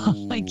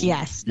 Like,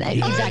 yes,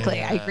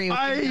 exactly. I agree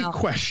with you. I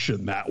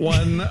question that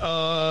one.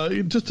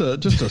 Just a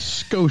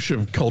skosh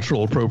of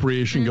cultural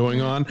appropriation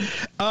going on.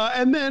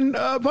 And then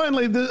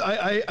finally,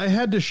 I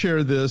had to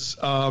share this.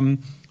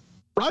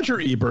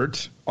 Roger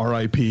Ebert,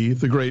 R.I.P.,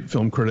 the great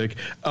film critic,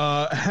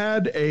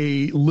 had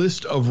a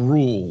list of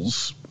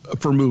rules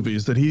for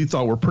movies that he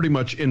thought were pretty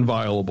much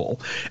inviolable.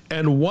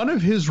 And one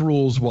of his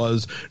rules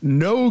was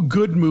no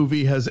good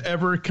movie has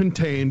ever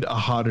contained a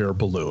hot air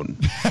balloon.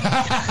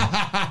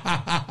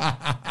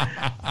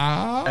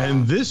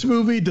 And this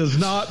movie does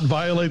not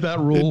violate that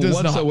rule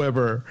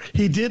whatsoever.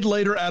 He did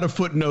later add a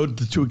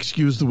footnote to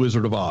excuse The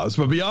Wizard of Oz.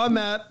 But beyond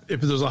that,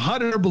 if there's a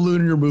hot air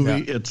balloon in your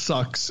movie, it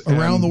sucks.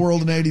 Around the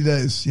World in 80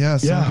 Days.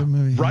 Yes. Yeah.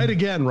 Right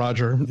again,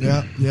 Roger.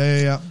 Yeah.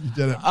 You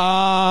did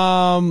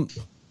it.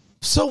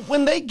 So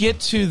when they get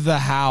to the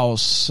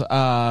house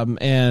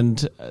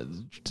and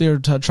they're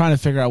trying to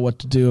figure out what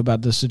to do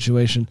about this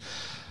situation,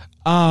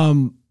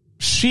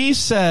 she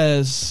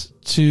says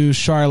to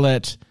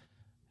Charlotte,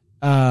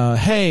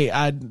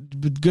 hey,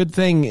 good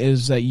thing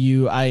is that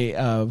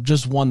I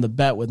just won the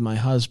bet with my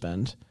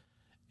husband,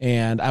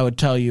 and I would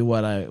tell you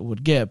what I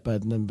would get,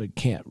 but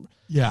can't.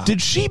 Yeah.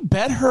 Did she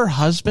bet her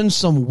husband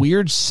some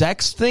weird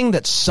sex thing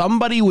that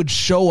somebody would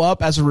show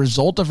up as a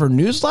result of her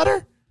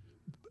newsletter?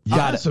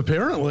 Yes,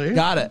 apparently.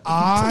 Got it.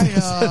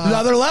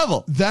 Another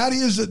level. That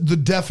is the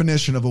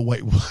definition of a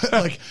wait.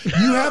 Like,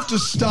 you have to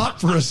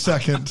stop for a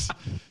second.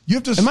 You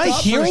have to Am I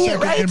stop hearing for a it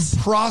second right? and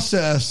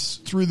process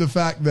through the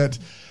fact that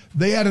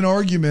they had an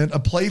argument, a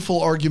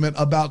playful argument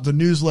about the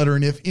newsletter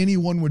and if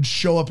anyone would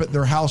show up at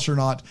their house or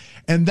not.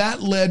 And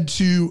that led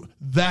to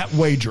that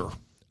wager.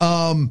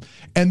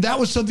 And that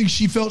was something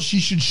she felt she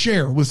should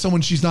share with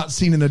someone she's not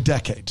seen in a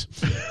decade.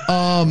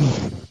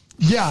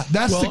 Yeah,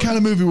 that's the kind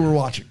of movie we're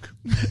watching.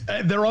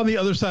 They're on the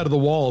other side of the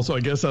wall, so I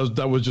guess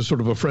that was just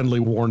sort of a friendly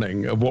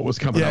warning of what was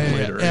coming up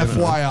later.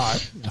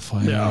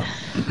 FYI. Yeah.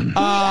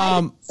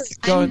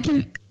 Go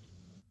ahead.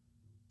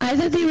 I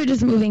thought they were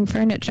just moving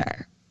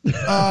furniture.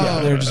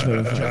 Yeah, they're just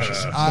moving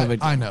furniture.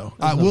 I know.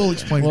 I will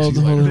explain it to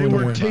you later. They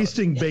were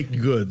tasting baked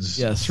goods.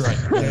 Yes, right.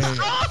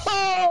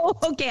 Oh,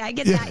 okay. I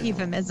get that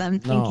euphemism.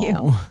 Thank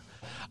you.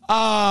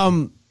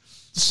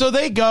 So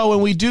they go,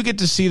 and we do get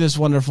to see this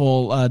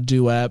wonderful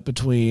duet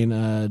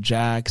between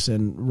Jax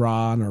and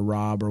Ron or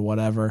Rob or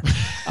whatever.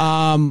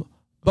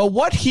 But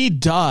what he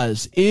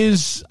does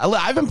is,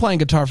 I've been playing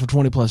guitar for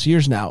 20 plus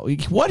years now.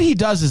 What he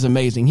does is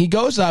amazing. He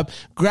goes up,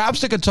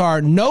 grabs the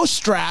guitar, no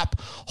strap,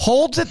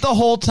 holds it the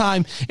whole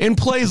time, and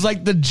plays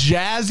like the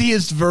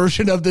jazziest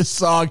version of this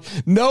song.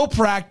 No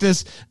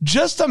practice,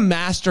 just a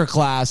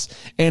masterclass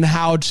in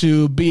how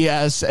to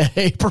BS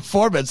a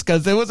performance,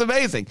 because it was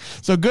amazing.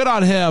 So good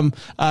on him.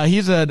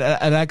 He's an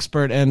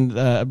expert, and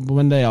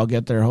one day I'll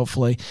get there,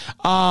 hopefully.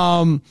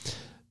 When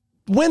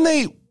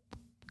they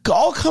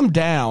all come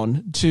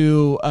down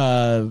to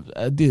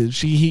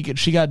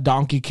she got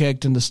donkey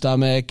kicked in the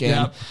stomach,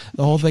 and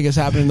the whole thing is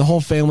happening. The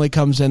whole family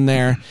comes in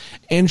there,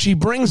 and she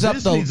brings up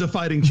This needs a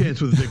fighting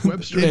chance with Vic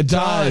Webster. It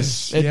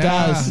does. It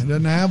does. It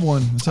doesn't have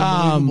one. It's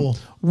unbelievable.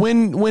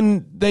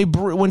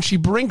 When she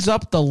brings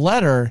up the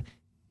letter,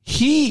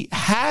 he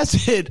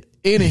has it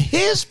in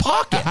his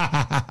pocket,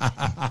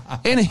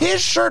 in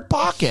his shirt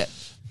pocket.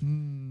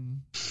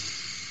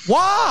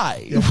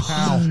 Why? Yeah,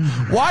 how?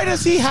 Why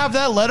does he have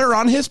that letter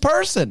on his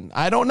person?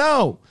 I don't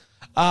know.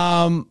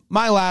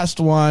 My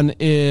last one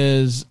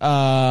is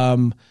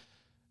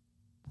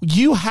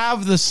you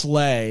have the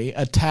sleigh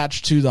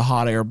attached to the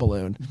hot air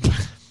balloon.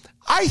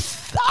 I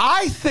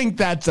think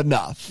that's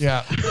enough.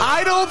 Yeah.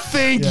 I don't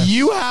think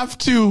you have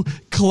to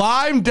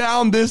climb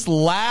down this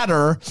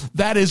ladder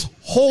that is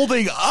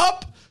holding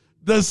up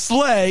the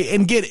sleigh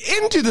and get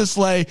into the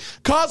sleigh,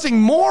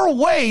 causing more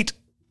weight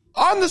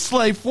on the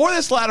sleigh for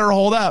this ladder to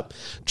hold up,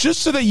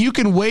 just so that you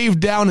can wave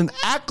down and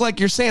act like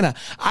you're Santa.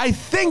 I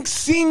think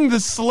seeing the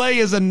sleigh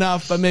is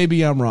enough, but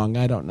maybe I'm wrong.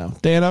 I don't know.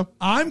 Dana?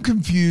 I'm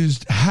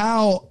confused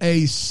how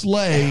a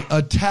sleigh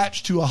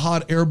attached to a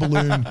hot air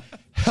balloon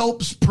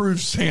helps prove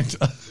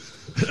Santa.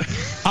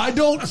 I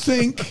don't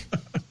think,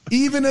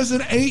 even as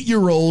an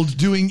 8-year-old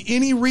doing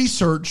any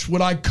research,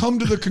 would I come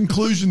to the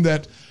conclusion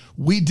that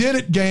we did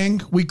it,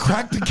 gang. We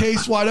cracked the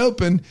case wide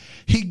open.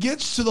 He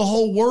gets to the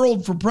whole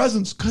world for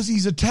presents because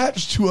he's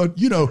attached to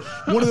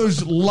one of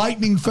those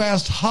lightning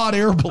fast hot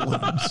air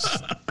balloons.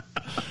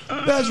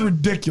 That's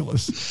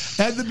ridiculous.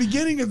 At the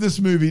beginning of this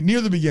movie,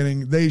 near the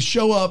beginning, they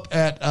show up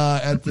at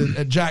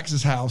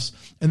Jax's house,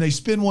 and they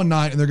spend one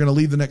night, and they're going to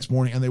leave the next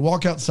morning, and they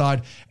walk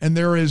outside, and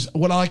there is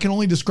what I can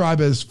only describe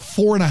as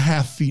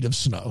 4.5 feet of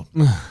snow.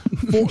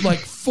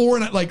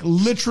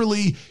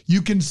 Literally,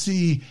 you can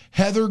see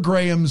Heather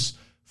Graham's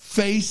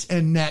face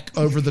and neck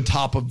over the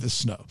top of the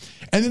snow.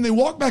 And then they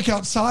walk back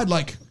outside,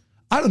 a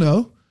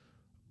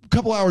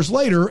couple hours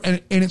later,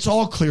 and it's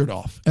all cleared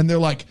off. And they're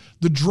like,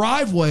 the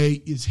driveway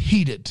is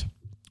heated.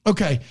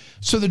 Okay,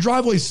 so the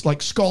driveway's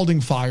like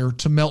scalding fire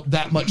to melt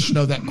that much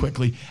snow that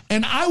quickly.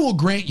 And I will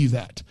grant you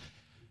that.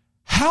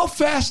 How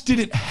fast did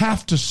it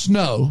have to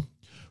snow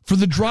for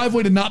the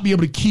driveway to not be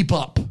able to keep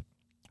up?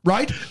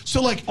 Right?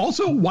 So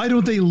also, why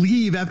don't they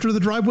leave after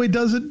the driveway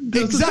does it?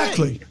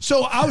 Exactly.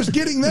 So I was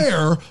getting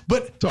there,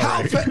 but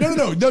how fast?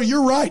 No,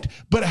 you're right.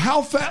 But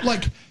how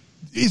fast,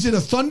 is it a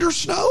thunder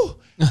snow?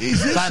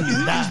 Is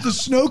the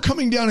snow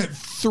coming down at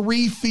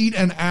 3 feet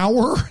an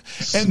hour?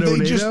 And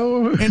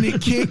and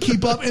it can't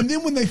keep up. And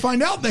then when they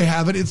find out they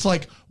have it, it's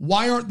like,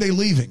 why aren't they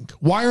leaving?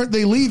 Why aren't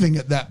they leaving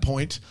at that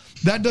point?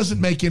 That doesn't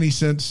make any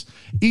sense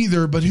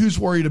either, but who's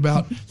worried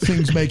about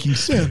things making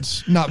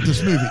sense? Not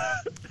this movie.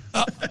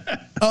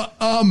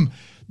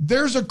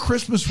 There's a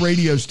Christmas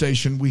radio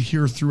station we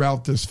hear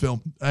throughout this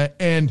film,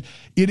 and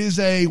it is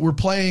we're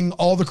playing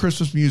all the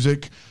Christmas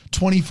music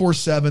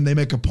 24/7. They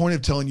make a point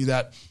of telling you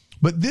that.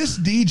 But this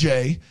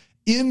DJ,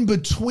 in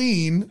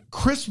between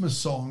Christmas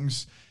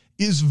songs,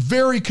 is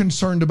very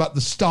concerned about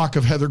the stock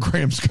of Heather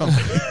Graham's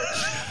company.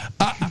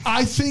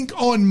 I think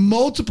on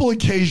multiple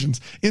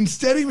occasions,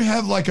 instead of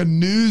have a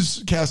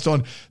newscast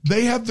on,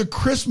 they have the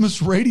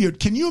Christmas radio.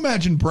 Can you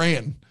imagine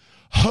Bran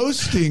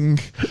hosting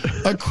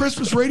a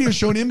Christmas radio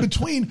show, and in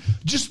between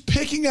just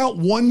picking out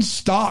one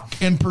stock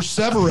and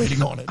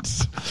perseverating on it?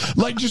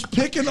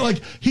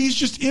 He's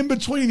just in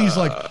between. He's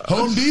like,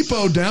 Home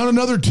Depot down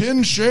another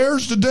 10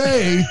 shares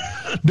today.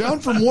 Down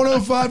from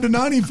 105 to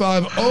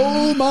 95.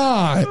 Oh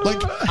my!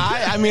 Like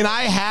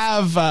I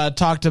have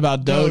talked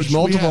about Doge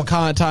multiple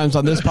times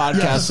on this podcast.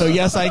 Yes. So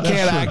yes, I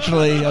can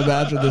actually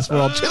imagine this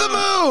world. To the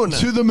moon!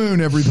 To the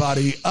moon,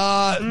 everybody.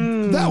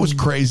 That was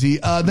crazy.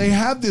 They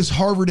have this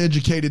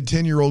Harvard-educated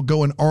 10-year-old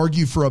go and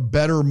argue for a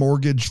better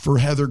mortgage for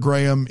Heather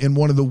Graham in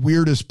one of the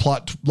weirdest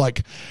plot.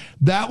 Like,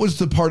 that was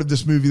the part of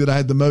this movie that I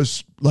had the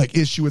most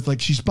issue with.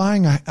 Like, she's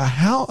buying a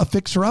house, a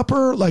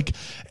fixer-upper,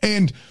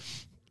 and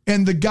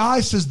the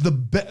guy says the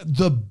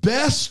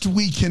best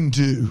we can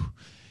do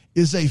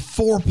is a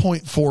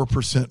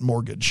 4.4%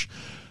 mortgage.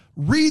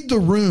 Read the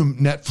Room,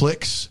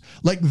 Netflix.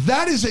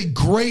 That is a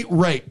great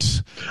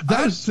rate.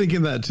 I was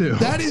thinking that too.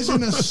 That is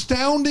an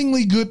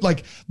astoundingly good,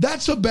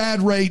 that's a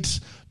bad rate,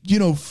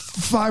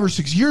 5 or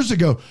 6 years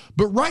ago.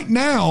 But right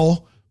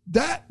now,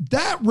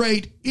 that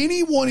rate,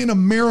 anyone in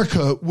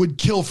America would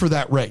kill for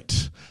that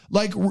rate.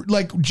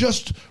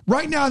 Just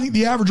right now, I think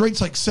the average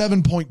rate's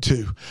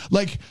 7.2.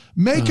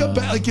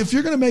 If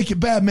you're going to make it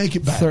bad, make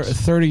it bad.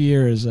 30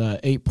 year is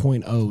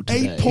 8.0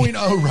 today.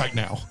 8.0 right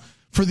now.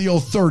 For the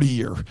old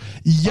 30-year.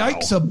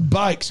 Yikes of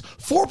bikes.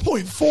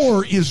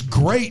 4.4 is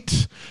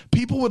great.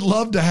 People would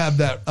love to have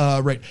that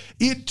rate.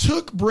 It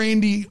took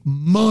Brandy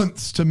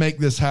months to make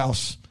this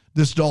house,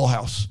 this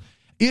dollhouse.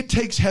 It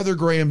takes Heather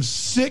Graham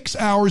 6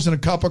 hours and a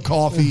cup of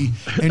coffee,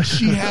 and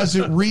she has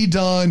it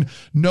redone,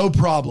 no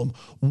problem.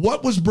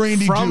 What was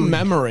Brandy doing? From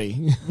memory.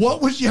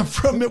 What was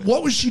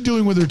she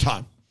doing with her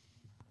time?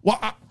 Well,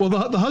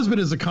 the husband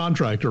is a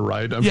contractor,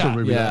 right? I'm sure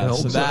maybe that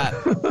helps. So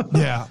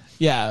that,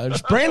 yeah.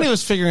 Brandy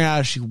was figuring out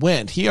how she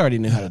went. He already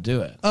knew how to do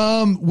it.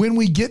 When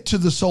we get to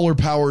the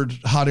solar-powered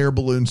hot air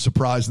balloon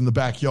surprise in the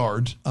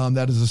backyard,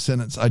 that is a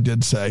sentence I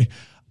did say.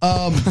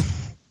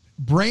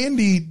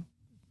 Brandy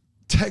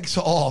takes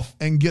off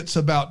and gets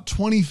about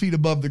 20 feet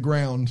above the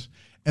ground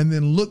and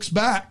then looks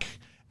back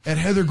at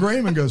Heather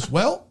Graham and goes,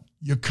 "Well,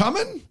 you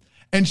coming?"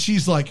 And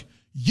she's like,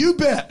 "You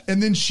bet."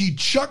 And then she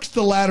chucks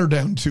the ladder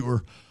down to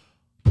her.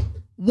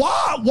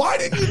 Why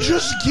didn't you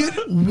just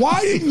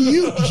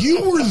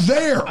you were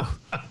there.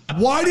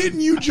 Why didn't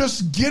you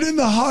just get in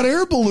the hot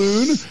air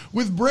balloon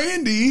with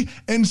Brandy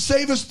and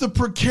save us the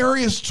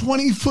precarious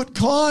 20-foot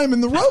climb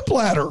in the rope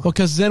ladder?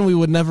 Because then we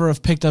would never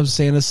have picked up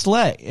Santa's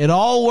sleigh. It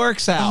all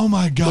works out. Oh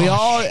my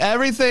gosh.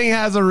 Everything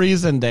has a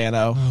reason,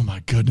 Dano. Oh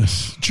my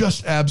goodness.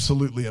 Just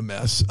absolutely a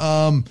mess.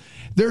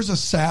 There's a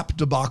sap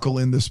debacle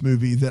in this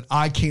movie that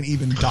I can't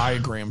even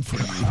diagram for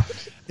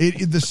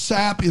you. The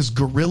sap is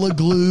Gorilla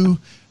Glue.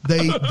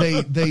 They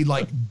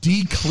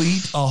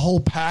decleat a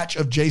whole patch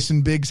of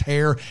Jason Biggs'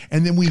 hair,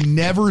 and then we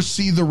never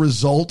see the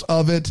result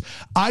of it.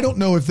 I don't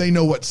know if they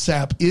know what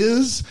sap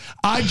is.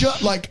 That's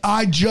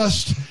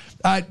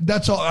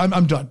all.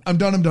 I'm done. I'm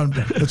done.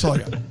 That's all I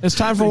got. It's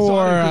time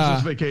for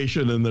Christmas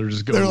vacation, and they're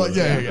just going. They're like,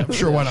 yeah.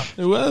 Sure, why not?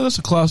 Well, that's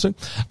a classic.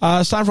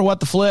 It's time for What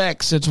the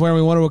Flicks. It's where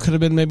we wonder what could have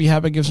been, maybe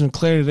have it give some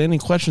clarity to any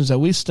questions that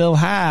we still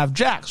have.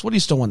 Jax, what are you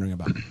still wondering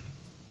about?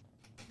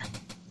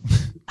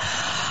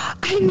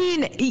 I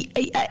mean,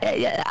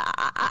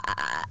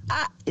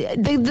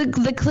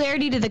 the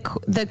clarity to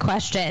the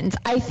questions.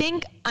 I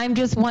think I'm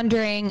just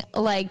wondering,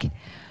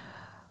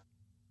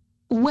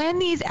 when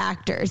these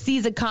actors,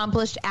 these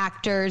accomplished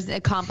actors,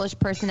 accomplished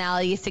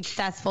personalities,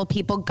 successful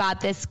people got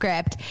this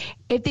script,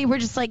 if they were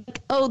just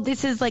oh,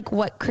 this is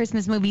what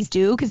Christmas movies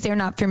do because they're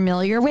not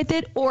familiar with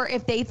it, or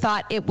if they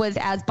thought it was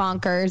as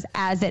bonkers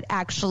as it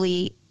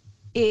actually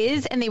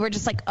is, and they were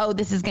just oh,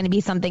 this is going to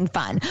be something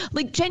fun.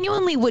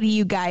 Genuinely, what do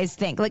you guys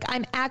think?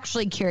 I'm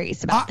actually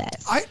curious about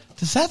this.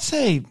 Does that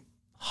say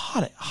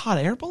hot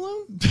air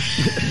balloon?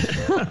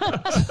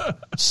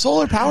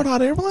 Solar powered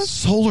hot air balloon?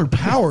 Solar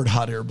powered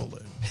hot air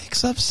balloon.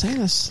 Picks up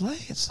Santa's sleigh.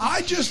 It's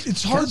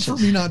hard for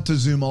me not to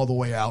zoom all the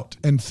way out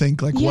and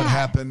think what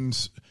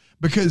happens,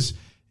 because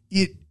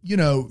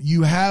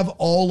you have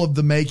all of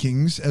the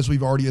makings, as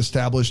we've already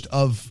established,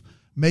 of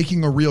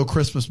making a real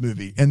Christmas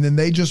movie. And then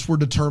they just were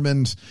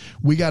determined,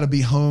 we got to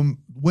be home.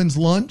 When's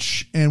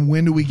lunch and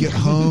when do we get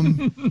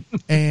home?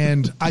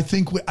 And I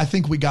think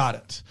we got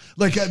it.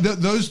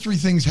 Those three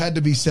things had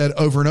to be said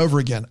over and over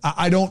again.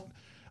 I don't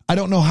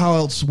know how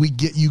else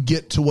you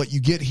get to what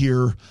you get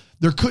here.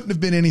 There couldn't have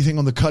been anything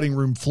on the cutting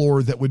room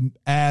floor that would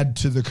add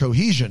to the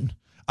cohesion.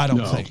 I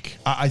don't think.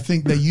 I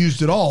think they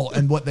used it all.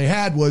 And what they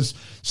had was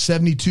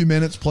 72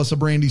 minutes plus a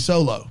Brandy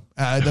solo.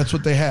 That's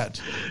what they had.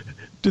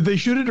 Did they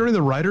shoot it during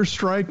the writer's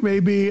strike,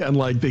 maybe, and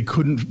they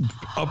couldn't fix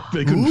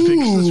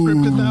the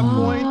script at that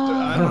point?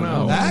 I don't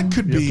know. That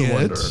could be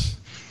it.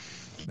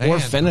 Or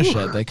finish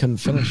it. They couldn't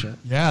finish it.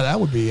 Yeah, that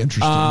would be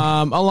interesting.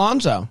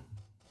 Alonso.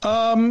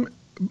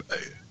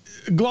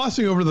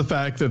 Glossing over the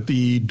fact that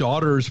the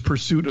daughter's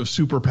pursuit of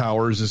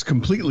superpowers is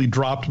completely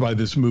dropped by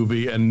this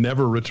movie and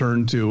never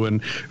returned to,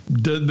 and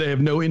they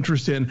have no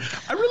interest in.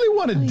 I really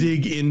want to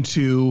dig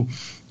into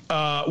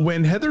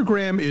when Heather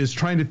Graham is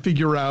trying to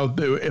figure out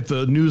if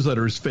the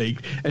newsletter is fake,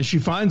 and she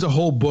finds a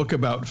whole book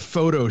about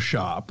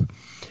Photoshop.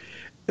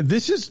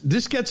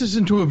 this gets us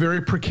into a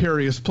very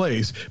precarious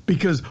place,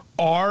 because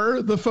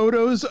are the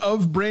photos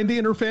of Brandy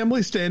and her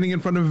family standing in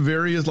front of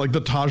various, like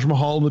the Taj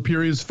Mahal in the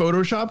periods,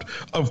 photoshopped?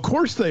 Of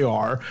course they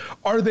are.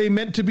 Are they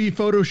meant to be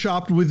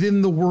photoshopped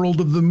within the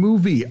world of the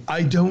movie?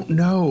 I don't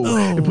know.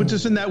 It puts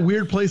us in that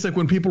weird place, like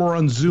when people are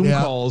on Zoom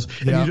calls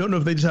and you don't know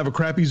if they just have a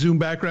crappy Zoom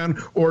background,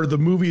 or the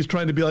movie is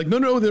trying to be like,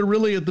 no, they're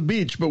really at the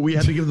beach, but we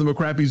had to give them a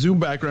crappy Zoom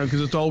background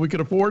because it's all we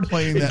could afford.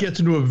 It gets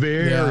into a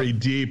very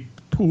deep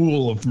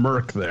pool of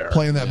murk there.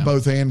 Playing that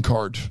both and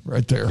card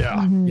right there.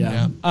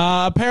 Yeah.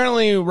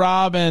 Apparently,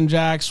 Rob and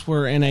Jax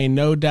were in a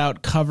No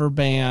Doubt cover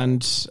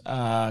band,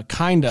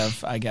 kind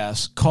of, I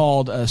guess,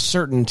 called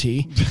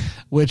Certainty,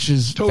 which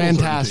is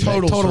fantastic.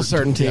 Total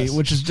Certainty, yes.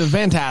 Which is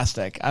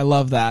fantastic. I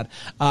love that.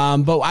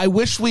 But I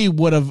wish we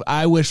would have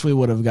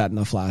gotten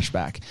a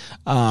flashback,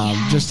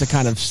 just to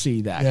kind of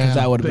see that, because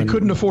that would have been. They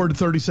couldn't afford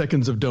 30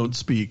 seconds of Don't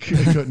Speak.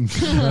 They couldn't.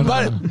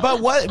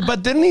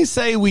 But didn't he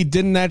say we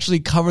didn't actually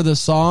cover the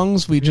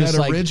songs? We just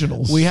had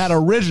originals. We had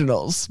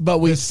originals, but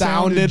we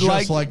sounded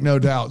just like No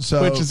Doubt.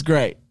 So, which is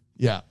great.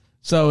 Yeah.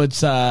 So it's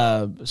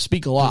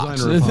Speak a Lot.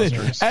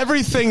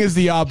 Everything is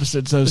the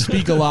opposite. So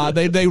Speak a Lot.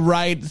 They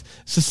write,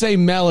 it's the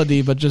same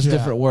melody, but just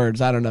different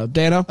words. I don't know.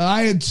 Dana?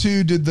 I had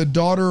two. Did the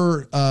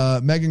daughter,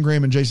 Megan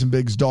Graham and Jason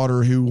Biggs'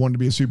 daughter, who wanted to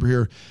be a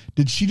superhero,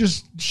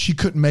 she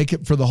couldn't make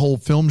it for the whole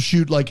film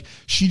shoot? Like,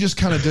 she just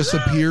kind of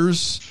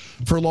disappears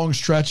for long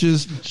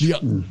stretches.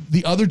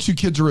 The other two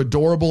kids are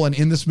adorable and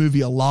in this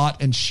movie a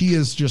lot, and she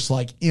is just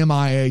like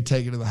MIA,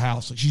 taken to the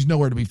house. Like, she's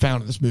nowhere to be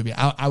found in this movie.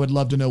 I would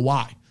love to know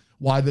why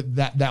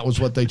that was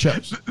what they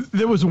chose.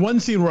 There was one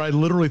scene where I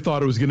literally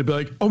thought it was going to be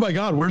like, oh my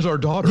God, where's our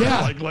daughter?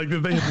 Yeah. Like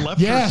they had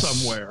left her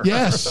somewhere.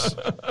 Yes.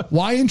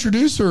 Why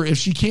introduce her if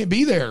she can't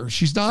be there?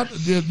 She's not,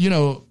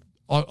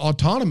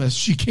 autonomous.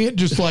 She can't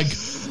just like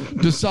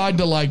decide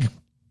to like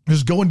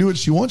just go and do what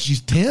she wants.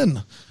 She's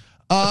 10.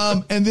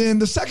 And then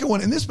the second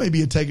one, and this may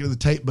be a take it to the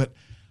tape, but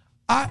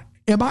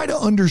am I to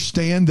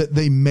understand that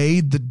they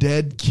made the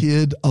dead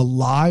kid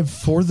alive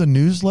for the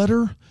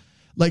newsletter?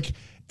 Like,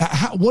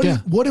 what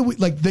did we,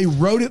 like, they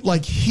wrote it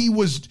like he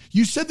was,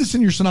 you said this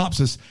in your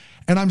synopsis,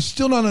 and I'm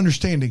still not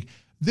understanding.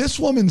 This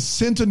woman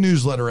sent a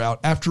newsletter out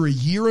after a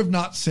year of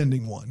not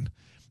sending one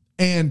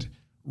and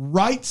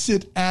writes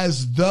it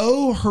as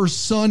though her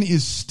son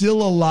is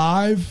still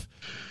alive,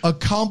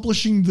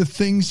 accomplishing the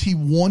things he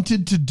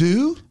wanted to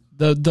do.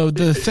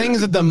 The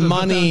things that the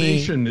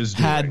money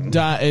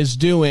is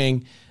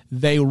doing,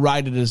 they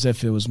write it as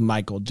if it was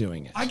Michael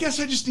doing it. I guess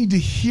I just need to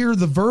hear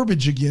the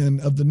verbiage again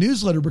of the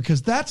newsletter,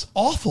 because that's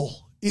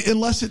awful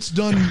unless it's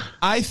done.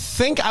 I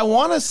think I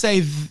want to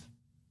say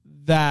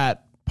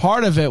that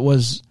part of it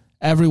was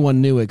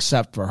everyone knew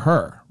except for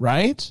her,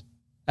 right?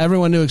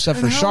 Everyone knew except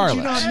for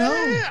Charlotte.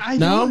 I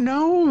don't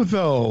know,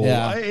 though.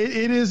 Yeah.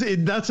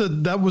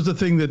 That was a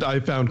thing that I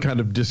found kind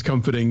of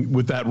discomforting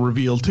with that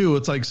reveal too.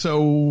 It's like,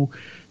 so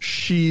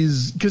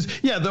she's, because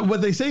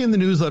what they say in the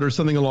newsletter is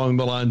something along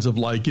the lines of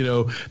like,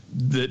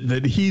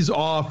 that he's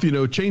off,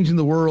 changing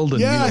the world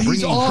and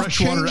bringing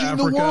fresh water to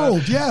Africa. The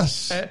world,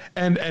 yes.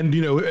 And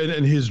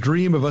his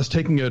dream of us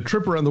taking a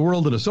trip around the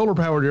world in a solar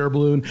powered air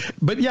balloon.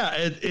 But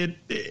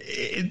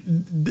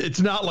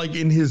it's not like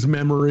in his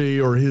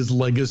memory or his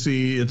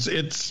legacy.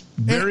 It's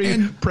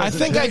very present. I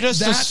think I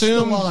just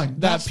assumed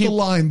that's the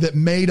line that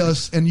made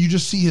us, and you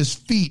just see his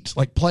feet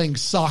like playing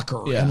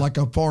soccer in like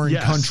a foreign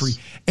country,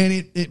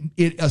 and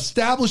it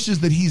establishes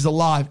that he's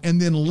alive. And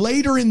then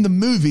later in the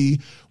movie,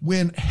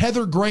 when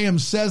Heather Graham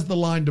says the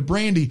line to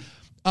Brandy,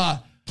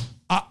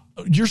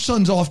 your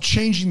son's off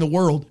changing the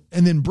world,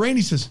 and then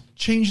Brandy says,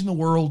 changing the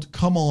world,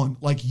 come on,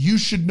 like, you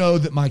should know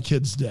that my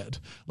kid's dead.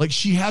 Like,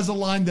 she has a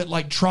line that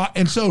like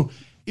and so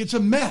it's a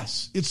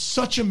mess. It's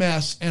such a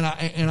mess, and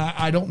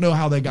I don't know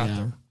how they got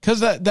there.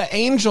 Because the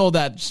angel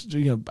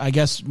that, I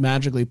guess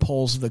magically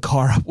pulls the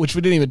car up, which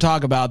we didn't even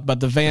talk about, but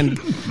the van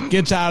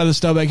gets out of the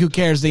snowbank. Who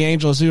cares? The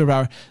angel is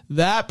superpower.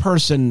 That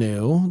person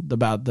knew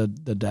about the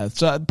death.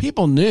 So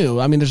people knew.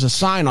 I mean, there's a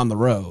sign on the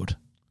road.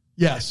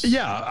 Yes.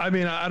 Yeah. I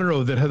mean, I don't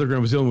know that Heather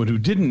Graham was the only one who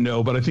didn't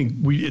know, but I think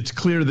it's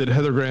clear that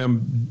Heather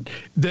Graham,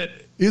 that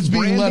is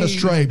being led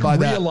astray by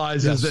that.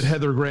 Realizes that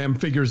Heather Graham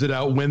figures it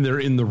out when they're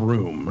in the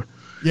room.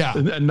 Yeah.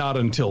 And not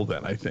until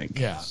then, I think.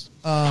 Yeah.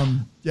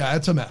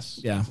 It's a mess.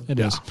 Yeah, it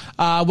is.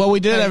 Well, we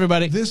did it,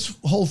 everybody. This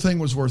whole thing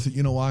was worth it.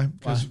 You know why?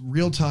 Because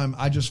real time,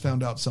 I just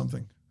found out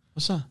something.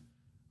 What's that?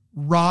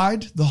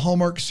 Ride, the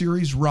Hallmark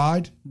series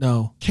Ride.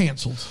 No.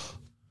 Canceled.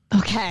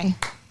 Okay.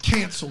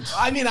 Canceled.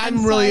 I mean, I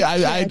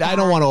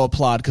don't want to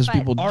applaud because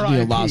people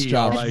lost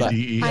jobs. But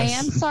I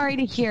am sorry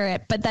to hear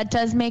it, but that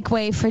does make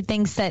way for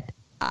things that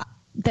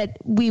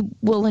we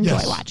will enjoy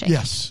watching.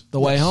 Yes. The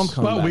Way Home.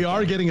 Well, we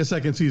are getting a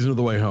second season of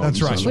The Way Home.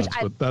 That's right. Which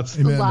that's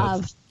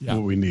love. That's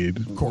what we need.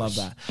 Of course.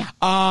 Love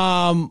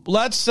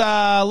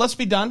that. Let's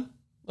be done.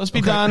 Let's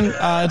be done.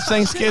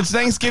 It's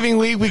Thanksgiving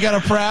week. We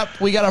got to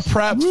prep. We got to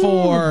prep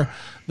for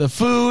the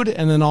food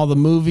and then all the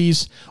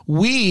movies.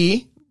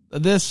 We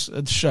this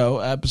show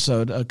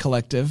episode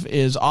collective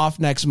is off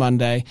next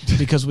Monday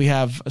because we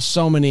have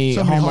so many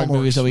Hallmark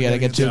movies that we got to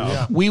get to.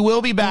 Yeah. We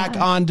will be back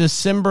on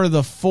December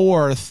the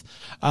 4th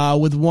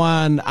with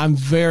one I'm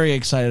very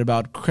excited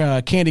about,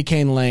 Candy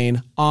Cane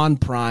Lane on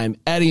Prime,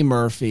 Eddie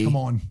Murphy. Come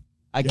on.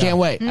 I can't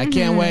wait. I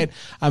can't wait.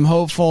 I'm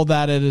hopeful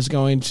that it is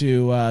going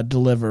to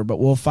deliver, but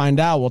we'll find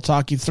out. We'll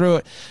talk you through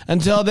it.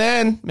 Until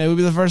then, may we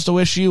be the first to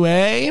wish you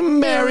a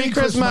Merry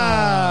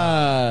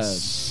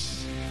Christmas.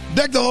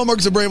 Deck the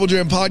Hallmarks of Bramble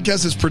Jam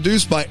podcast is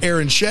produced by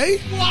Aaron Shea.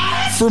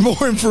 What? For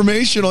more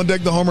information on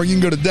Deck the Hallmark, you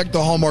can go to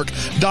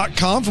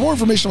deckthehallmark.com. For more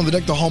information on the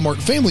Deck the Hallmark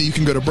family, you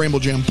can go to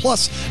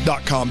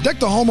bramblejamplus.com. Deck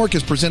the Hallmark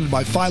is presented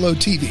by Philo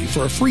TV.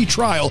 For a free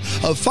trial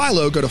of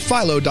Philo, go to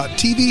philo.tv/DTH.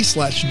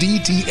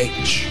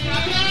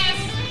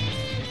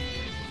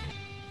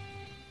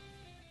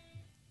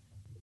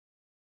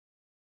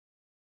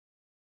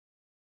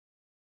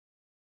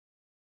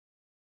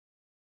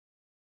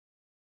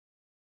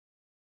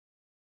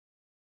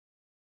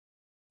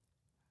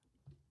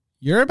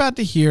 You're about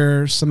to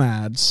hear some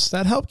ads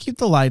that help keep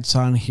the lights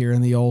on here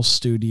in the old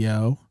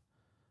studio.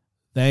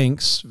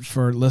 Thanks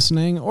for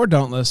listening or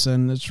don't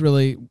listen. It's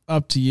really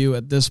up to you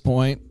at this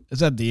point.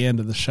 It's at the end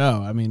of the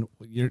show. I mean,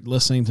 you're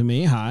listening to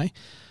me. Hi.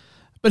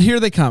 But here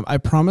they come. I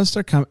promise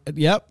they're coming.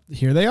 Yep,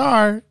 here they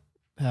are.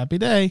 Happy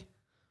day.